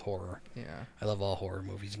obsessed with horror. Yeah. I love all horror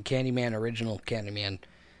movies. And Candyman, original Candyman,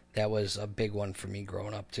 that was a big one for me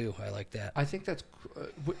growing up too. I like that. I think that's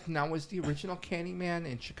now, was the original Candyman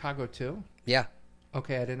in Chicago too? Yeah,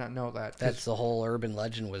 Okay, I did not know that. that's the whole urban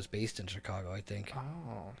legend was based in Chicago, I think.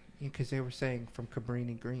 Oh, because they were saying from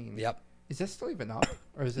Cabrini Green. Yep. Is that still even up,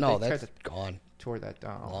 or is it? No, they tried that's to gone. tore that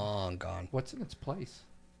down? Long gone. What's in its place?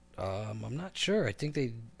 I'm not sure. I think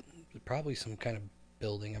they probably some kind of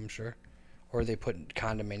building. I'm sure, or they put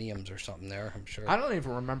condominiums or something there. I'm sure. I don't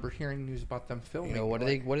even remember hearing news about them filming. What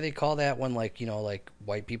do they call that when like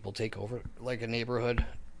white people take over like a neighborhood?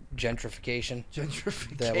 Gentrification.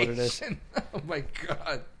 Gentrification. That what it is? Oh my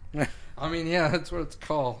god. I mean, yeah, that's what it's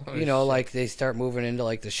called. Like they start moving into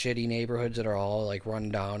like the shitty neighborhoods that are all like run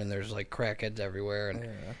down and there's like crackheads everywhere, and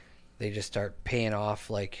they just start paying off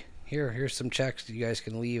like, here's some checks, you guys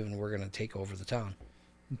can leave and we're gonna take over the town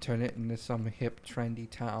and turn it into some hip, trendy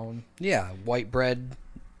town. Yeah, white bread,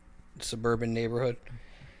 suburban neighborhood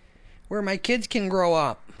where my kids can grow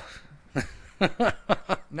up.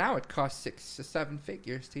 Now it costs 6 to 7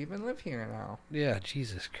 figures to even live here now. Yeah,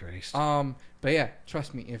 Jesus Christ. But yeah,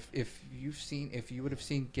 trust me, if you would have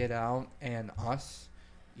seen Get Out and Us,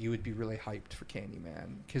 you would be really hyped for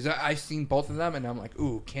Candyman, because I've seen both of them and I'm like,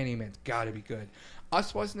 ooh, Candyman's got to be good.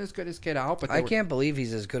 Us wasn't as good as Get Out, but I can't believe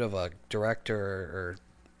he's as good of a director. Or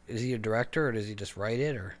is he a director, or does he just write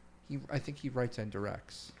it? Or I think he writes and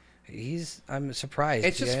directs. I'm surprised.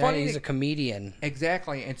 It's just funny. He's a comedian.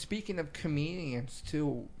 Exactly. And speaking of comedians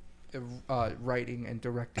too, writing and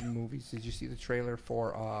directing movies, did you see the trailer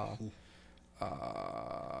for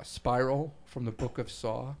Spiral from the Book of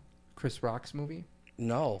Saw, Chris Rock's movie?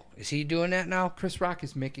 No, is he doing that now? Chris Rock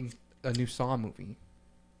is making a new Saw movie.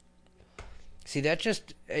 See, that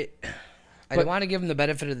just I don't want to give him the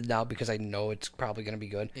benefit of the doubt because I know it's probably going to be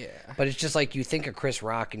good. Yeah. But it's just like you think of Chris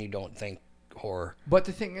Rock and you don't think horror. But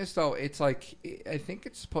the thing is, though, it's like I think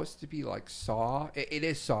it's supposed to be like Saw. It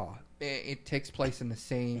is Saw. It takes place in the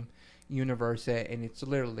same universe, and it's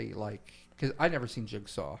literally like because I never seen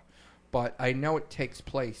Jigsaw, but I know it takes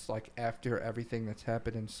place like after everything that's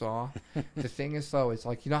happened in Saw. The thing is, though, is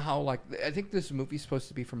like you know how like I think this movie's supposed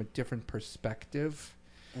to be from a different perspective.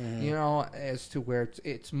 Mm-hmm. You know, as to where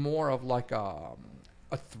it's more of like a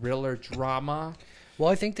thriller drama. Well,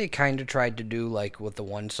 I think they kind of tried to do like with the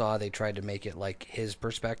one Saw. They tried to make it like his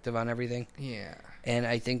perspective on everything. Yeah. And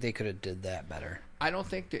I think they could have did that better. I don't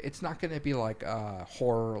think it's not going to be like a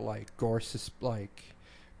horror, like gore,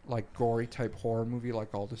 like gory type horror movie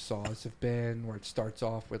like all the Saws have been, where it starts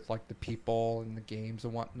off with like the people and the games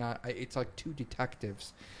and whatnot. It's like two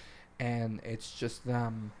detectives, and it's just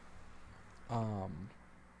them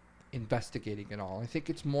investigating it all. I think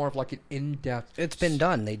it's more of like an in-depth. It's been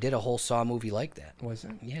done. They did a whole Saw movie like that. Was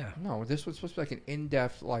it? Yeah. No, this was supposed to be like an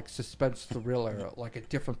in-depth, like suspense thriller, like a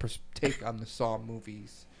different take on the Saw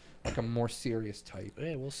movies, like a more serious type.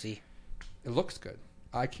 Yeah, we'll see. It looks good.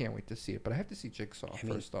 I can't wait to see it, but I have to see Jigsaw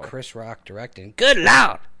first, though. Chris Rock directing. Good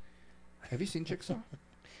Lord! Have you seen Jigsaw?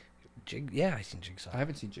 Yeah, I've seen Jigsaw. I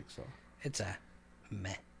haven't seen Jigsaw. It's a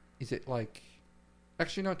meh. Is it like...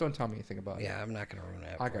 Actually, no, don't tell me anything about it. Yeah, I'm not going to ruin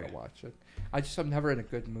it. I got to watch it. I'm never in a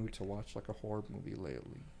good mood to watch like a horror movie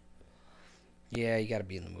lately. Yeah, you got to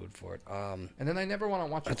be in the mood for it. And then I never want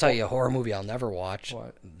to watch I'll tell you a horror movie I'll never watch.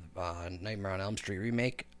 What? Nightmare on Elm Street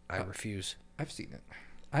remake. I refuse. I've seen it.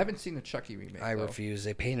 I haven't seen the Chucky remake, I refuse.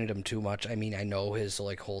 They painted him too much. I mean, I know his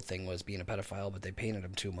like whole thing was being a pedophile, but they painted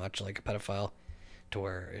him too much like a pedophile to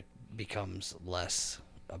where it becomes less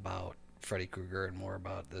about Freddy Krueger and more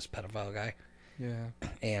about this pedophile guy. Yeah.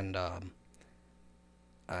 And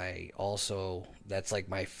I also, that's like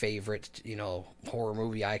my favorite, horror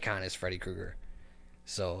movie icon is Freddy Krueger.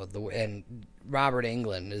 So, and Robert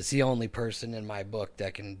Englund is the only person in my book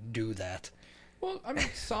that can do that. Well, I mean,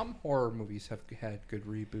 some horror movies have had good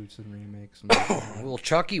reboots and remakes. Well,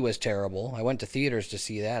 Chucky was terrible. I went to theaters to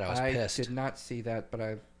see that. I was pissed. I did not see that, but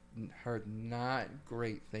I've heard not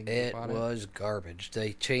great things about it. It was garbage.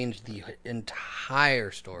 They changed the entire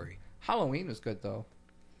story. Halloween was good, though.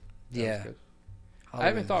 Yeah. Was good. I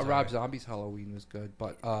haven't thought Rob Zombie's Halloween was good,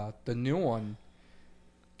 but the new one,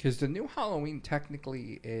 because the new Halloween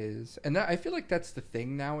technically is, and I feel like that's the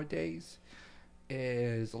thing nowadays,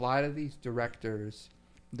 is a lot of these directors,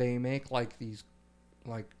 they make like these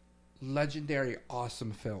like legendary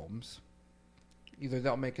awesome films. Either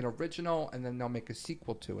they'll make an original and then they'll make a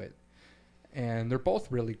sequel to it, and they're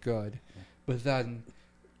both really good, but then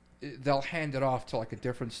they'll hand it off to like a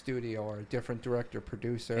different studio or a different director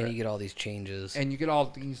producer, and you get all these changes, and you get all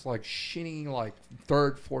these like shitty like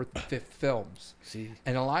third, fourth, fifth films. See,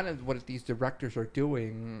 and a lot of what these directors are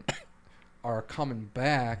doing are coming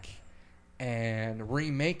back and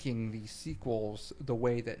remaking these sequels the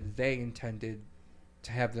way that they intended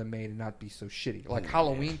to have them made and not be so shitty. Like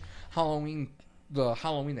Halloween, the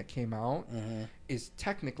Halloween that came out is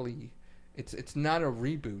technically it's not a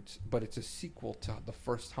reboot, but it's a sequel to the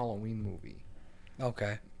first Halloween movie.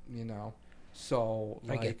 Okay. So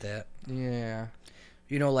like, I get that. Yeah.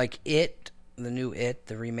 Like It, the new It,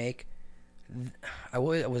 the remake. I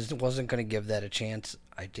wasn't going to give that a chance.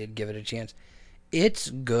 I did give it a chance. It's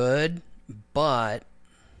good, but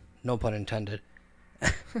no pun intended.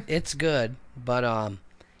 It's good, but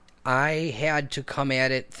I had to come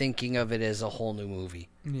at it thinking of it as a whole new movie.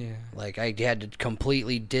 Yeah. Like I had to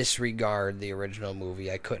completely disregard the original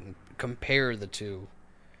movie. I couldn't compare the two.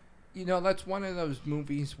 That's one of those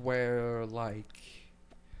movies where like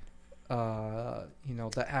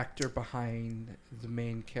the actor behind the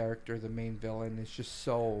main character, the main villain is just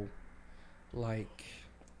so like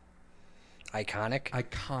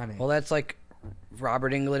iconic. Well, that's like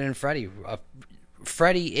Robert Englund and Freddy.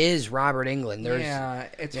 Freddy is Robert Englund.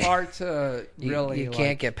 It's hard to really... You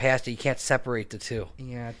can't get past it. You can't separate the two.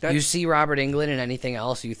 Yeah. You see Robert Englund in anything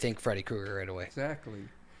else, you think Freddy Krueger right away. Exactly.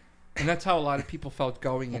 And that's how a lot of people felt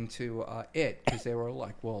going into It, because they were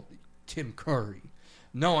like, well, Tim Curry.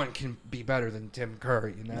 No one can be better than Tim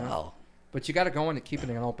Curry, No. But you got to go in and keep it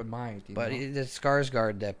an open mind. But the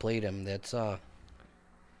Skarsgård that played him, that's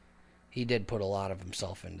he did put a lot of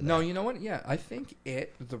himself into that. No, you know what? Yeah, I think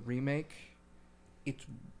the remake, it's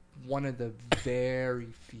one of the very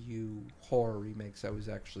few horror remakes that was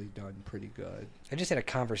actually done pretty good. I just had a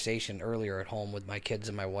conversation earlier at home with my kids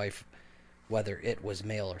and my wife whether it was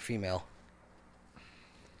male or female.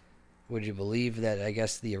 Would you believe that I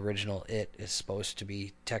guess the original It is supposed to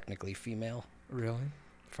be technically female? Really?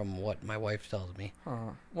 From what my wife tells me.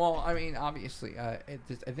 Huh. Well, I mean, obviously, I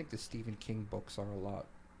think the Stephen King books are a lot,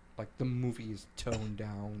 like the movie is toned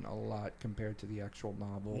down a lot compared to the actual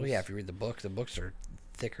novels. Well, yeah, if you read the books are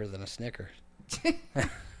thicker than a Snicker.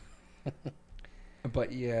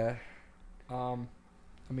 But yeah, I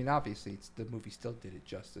mean, obviously, the movie still did it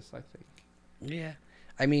justice, I think. Yeah.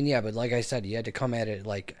 I mean, yeah, but like I said, you had to come at it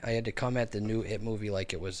like I had to come at the new It movie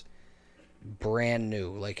like it was brand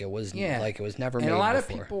new, like it was never made before. And a lot of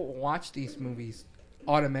people watch these movies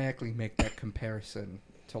automatically make that comparison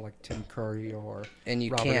to like Tim Curry or and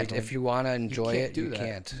you Robert can't Englund. If you want to enjoy it, you that.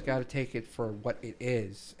 can't. You got to take it for what it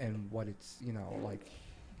is and what it's, like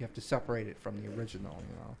you have to separate it from the original,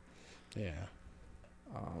 Yeah.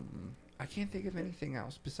 I can't think of anything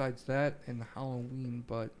else besides that and the Halloween,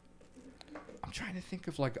 but I'm trying to think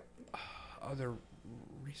of like other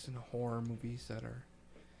recent horror movies that are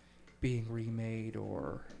being remade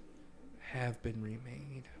or have been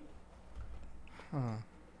remade. Huh.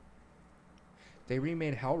 They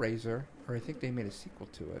remade Hellraiser, or I think they made a sequel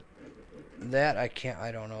to it. That I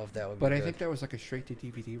don't know if that would be But I good. think that was like a straight to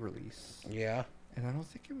DVD release. Yeah. And I don't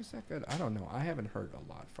think it was that good. I don't know. I haven't heard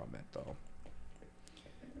a lot from it though.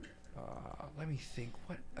 Let me think.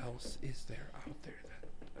 What else is there out there that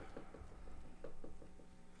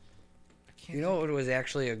I can't? You know, it was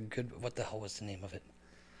actually a good. What the hell was the name of it?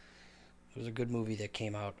 It was a good movie that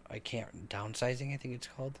came out. Downsizing, I think it's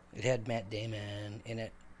called. It had Matt Damon in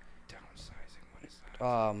it. Downsizing. What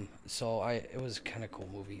is that? It was a kind of cool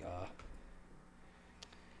movie.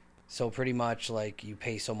 So pretty much like you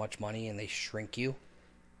pay so much money and they shrink you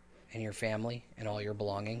and your family and all your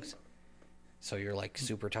belongings. So you're like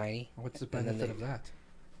super tiny. What's the benefit of that?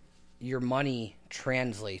 Your money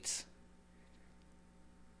translates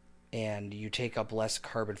and you take up less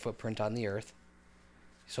carbon footprint on the earth.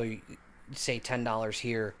 So you say $10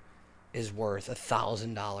 here is worth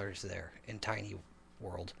 $1,000 there in tiny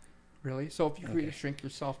world. Really? So if you really shrink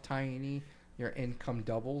yourself tiny, your income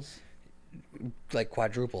doubles? Like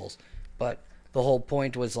quadruples. But the whole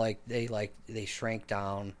point was they shrank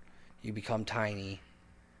down, you become tiny,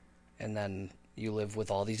 and then you live with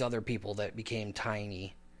all these other people that became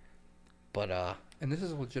tiny. But And this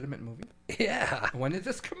is a legitimate movie? yeah. When did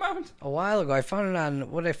this come out? A while ago. I found it on,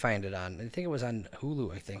 what did I find it on? I think it was on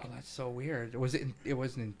Hulu, I think. Oh, that's so weird. It wasn't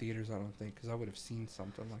in theaters, I don't think, because I would have seen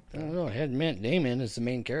something like I that. don't know. It had Matt Damon as the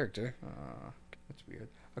main character. That's weird.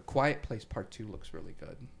 A Quiet Place Part 2 looks really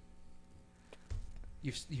good.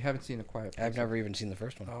 You haven't seen A Quiet Place? I've never even seen the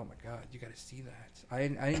first one. Oh my god, you got to see that. I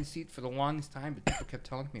didn't see it for the longest time, but people kept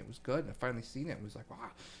telling me it was good. And I finally seen it. It was like, wow,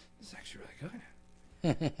 this is actually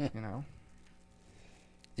really good.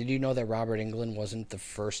 Did you know that Robert Englund wasn't the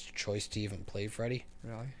first choice to even play Freddy?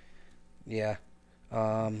 Really? Yeah.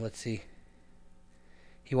 Let's see.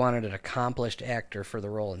 He wanted an accomplished actor for the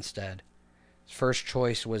role instead. His first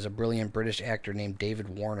choice was a brilliant British actor named David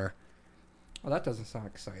Warner. Well, that doesn't sound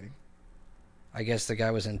exciting. I guess the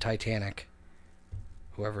guy was in Titanic,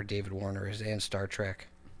 whoever David Warner is, and Star Trek.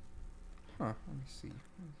 Huh, let me see.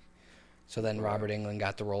 So then Robert Englund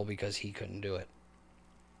got the role because he couldn't do it.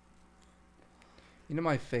 You know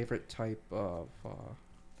my favorite type of,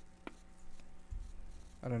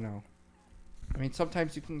 I don't know. I mean,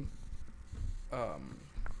 sometimes you can, I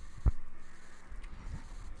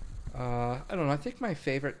don't know. I think my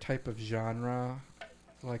favorite type of genre,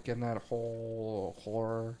 like in that whole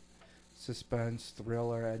horror, suspense,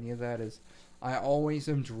 thriller, any of that is, I always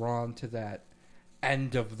am drawn to that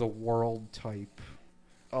end of the world type.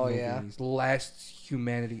 Oh, movies. yeah?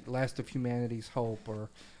 Last of humanity's hope, or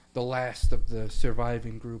the last of the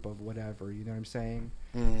surviving group of whatever. You know what I'm saying?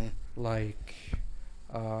 Mm-hmm. Like,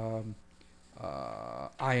 I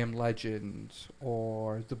Am Legend,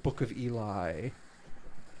 or The Book of Eli,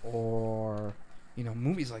 or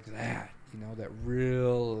movies like that. That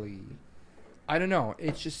really, I don't know.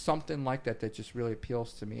 It's just something like that just really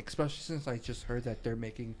appeals to me. Especially since I just heard that they're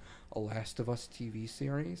making a Last of Us TV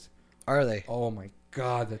series. Are they? Oh my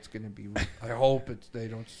God, that's gonna be. I hope they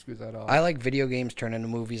don't screw that up. I like video games turn into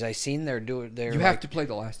movies. I seen they're You have to play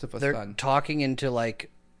The Last of Us. They're then. talking into like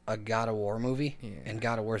a God of War movie, Yeah. and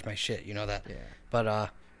God of War's my shit. You know that. Yeah.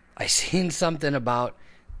 But I seen something about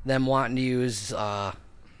them wanting to use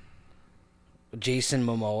Jason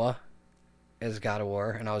Momoa as God of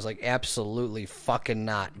War, and I was like, absolutely fucking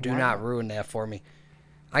not. Do Why not not? ruin that for me.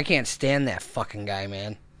 I can't stand that fucking guy,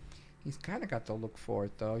 man. He's kind of got the look for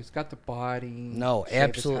it, though. He's got the body. No, shave his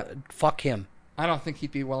absolutely. head. Fuck him. I don't think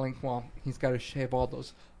he'd be willing. Well, he's got to shave all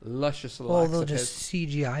those luscious Well, locks they'll of just his.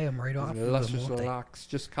 CGI him right off. His of him, luscious won't they? locks.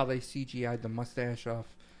 Just how they CGI'd the mustache off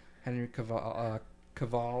Henry Cavill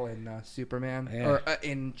in Superman. Yeah. Or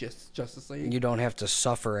in Justice League. You don't have to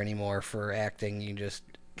suffer anymore for acting. You just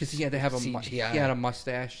Because he had to have he CGI. had a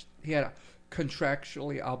mustache. He had a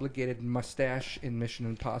contractually obligated mustache in Mission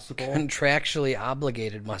Impossible. contractually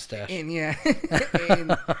obligated mustache. And yeah,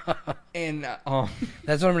 and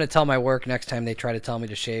That's what I'm going to tell my work next time they try to tell me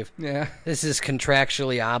to shave. yeah, This is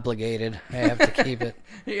contractually obligated. I have to keep it.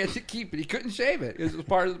 he had to keep it. He couldn't shave it. It was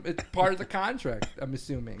it's part of the contract. I'm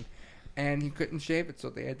assuming, and he couldn't shave it, so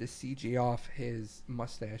they had to CG off his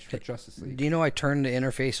mustache for Justice League. Do you know I turned the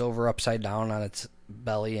interface over upside down on its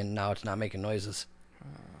belly, and now it's not making noises?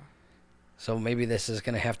 So maybe this is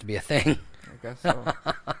going to have to be a thing. I guess so.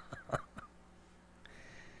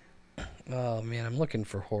 Oh man, I'm looking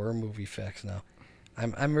for horror movie facts now.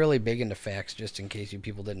 I'm really big into facts, just in case you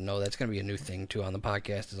people didn't know. That's going to be a new thing too on the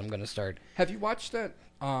podcast. Is I'm going to start. Have you watched that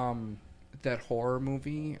that horror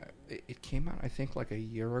movie? It came out, I think, like a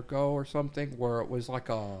year ago or something, where it was like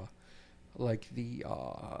the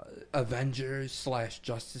Avengers /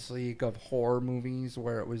 Justice League of horror movies,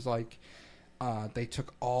 where it was like they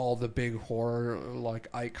took all the big horror like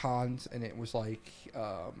icons, and it was like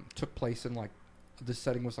took place in like the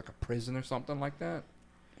setting was like a prison or something like that.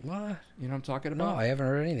 What? You know what I'm talking No, about? I haven't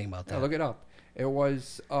heard anything about Yeah, that. look it up. It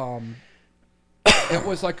was it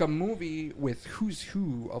was like a movie with who's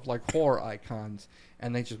who of like horror icons,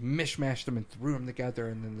 and they just mishmashed them and threw them together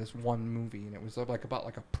in then this one movie, and it was like about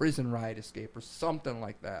like a prison riot escape or something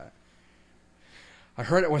like that. I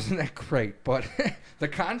heard it wasn't that great, but the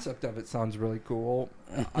concept of it sounds really cool.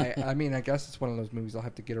 I mean, I guess it's one of those movies I'll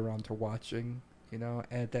have to get around to watching. You know,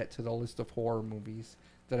 add that to the list of horror movies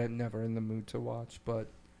that I'm never in the mood to watch. But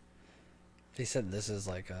They said this is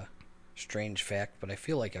like a strange fact, but I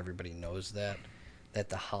feel like everybody knows that the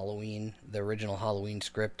original Halloween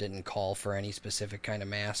script didn't call for any specific kind of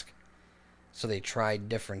mask. So they tried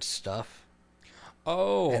different stuff,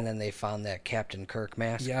 and then they found that Captain Kirk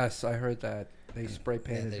mask. Yes, I heard that. They spray And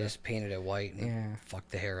painted they it. just painted it white and Yeah.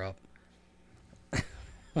 fucked the hair up.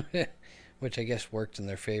 Which I guess worked in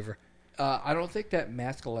their favor. I don't think that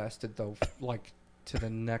mask lasted, though, like, to the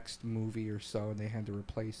next movie or so, and they had to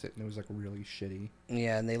replace it, and it was, like, really shitty.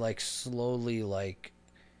 Yeah, and they slowly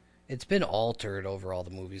it's been altered over all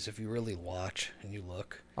the movies if you really watch and you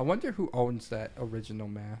look. I wonder who owns that original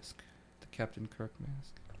mask, the Captain Kirk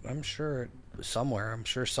mask. I'm sure somewhere. I'm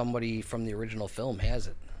sure somebody from the original film has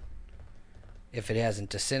it. If it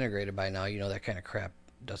hasn't disintegrated by now, that kind of crap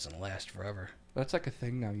doesn't last forever. That's like a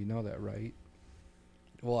thing now, you know that, right?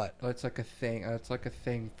 What? That's like a thing. That's like a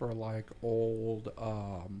thing for, like, old,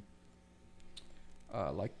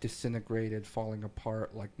 like, disintegrated, falling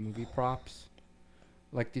apart, like, movie props.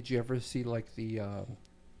 Like, did you ever see, like, they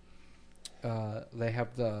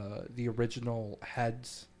have the original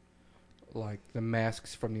heads, like, the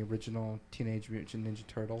masks from the original Teenage Mutant Ninja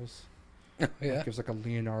Turtles? Yeah. Like, it was like a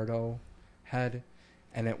Leonardo head,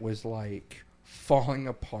 and it was, like, falling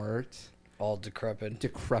apart, All decrepit.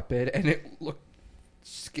 and it looked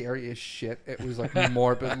scary as shit. It was, like,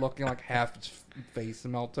 morbid looking, like, half its face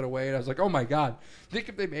melted away, and I was like, oh my god, think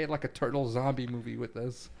if they made, like, a turtle zombie movie with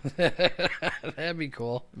this. That'd be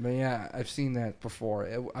cool. But yeah, I've seen that before.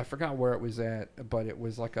 I forgot where it was at, but it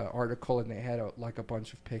was like an article, and they had like a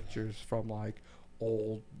bunch of pictures from like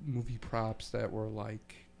old movie props that were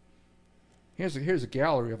like, here's a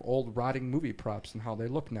gallery of old rotting movie props and how they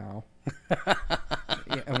look now.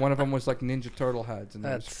 Yeah, and one of them was like Ninja Turtle heads, and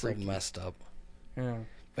That's that was so freaky. messed up. Yeah.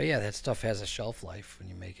 But yeah, that stuff has a shelf life when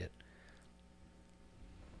you make it.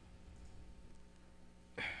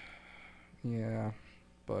 Yeah,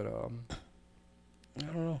 but I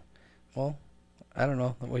don't know. Well, I don't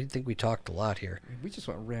know. What do you think? We talked a lot here. we just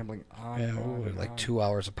went rambling on. Yeah, and on we're and like on. 2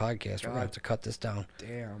 hours of podcast. We're gonna God. have to cut this down.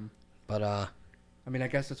 Damn. But I mean, I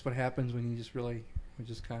guess that's what happens when you just we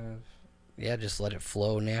just kind of. yeah, just let it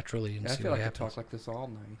flow naturally and I see feel what like I happens. talk like this all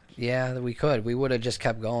night. Yeah, we could. We would have just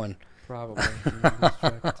kept going. Probably. We lose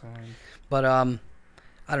track of time. But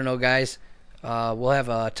I don't know, guys. We'll have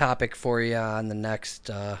a topic for you on the next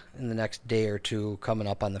in the next day or two coming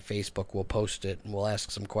up on the Facebook. We'll post it and we'll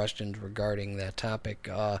ask some questions regarding that topic.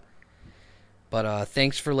 But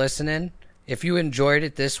thanks for listening. If you enjoyed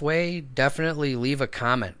it this way, definitely leave a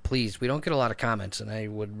comment, please. We don't get a lot of comments, and I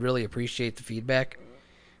would really appreciate the feedback.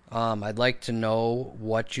 I'd like to know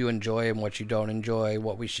what you enjoy and what you don't enjoy,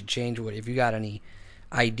 what we should change. What if you got any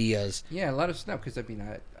ideas? Yeah, let us know, because I mean,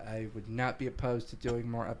 I would not be opposed to doing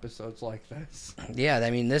more episodes like this. Yeah,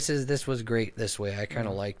 I mean, this was great this way. I kind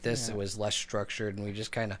of like this. Yeah. It was less structured, and we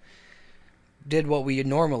just kind of did what we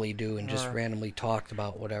normally do and just randomly talked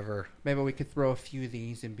about whatever. Maybe we could throw a few of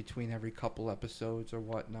these in between every couple episodes or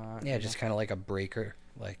whatnot. Yeah, just kind of like a breaker,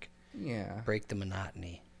 like yeah, break the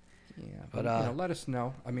monotony. yeah. But, But let us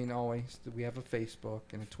know. I mean, always we have a Facebook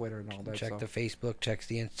and a Twitter and all that. Check so. the Facebook, check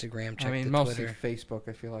the Instagram, check I mean, the mostly Twitter. Facebook.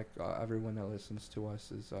 I feel like everyone that listens to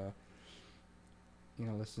us is,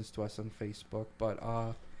 listens to us on Facebook. But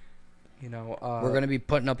We're going to be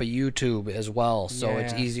putting up a YouTube as well, so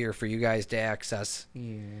it's Yeah. easier for you guys to access.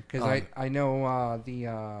 Yeah, because I know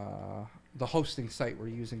the hosting site we're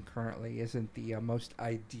using currently isn't the most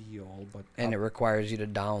ideal, but And it requires you to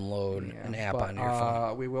download an app on your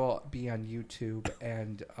phone. We will be on YouTube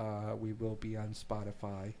and we will be on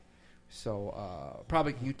Spotify. So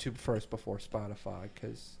probably YouTube first before Spotify,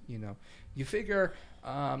 because you figure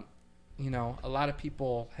a lot of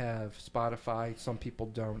people have Spotify. Some people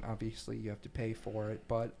don't. Obviously, you have to pay for it,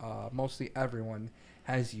 but mostly everyone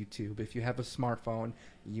has YouTube. If you have a smartphone,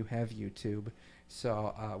 you have YouTube.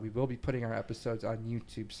 So we will be putting our episodes on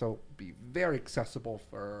YouTube, so it'll be very accessible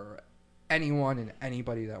for anyone and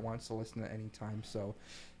anybody that wants to listen at any time. So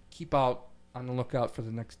keep out on the lookout for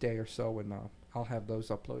the next day or so, and I'll have those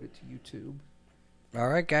uploaded to YouTube. All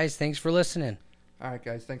right, guys, thanks for listening. All right,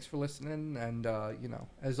 guys, thanks for listening, and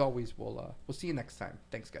as always, we'll see you next time.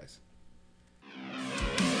 Thanks, guys.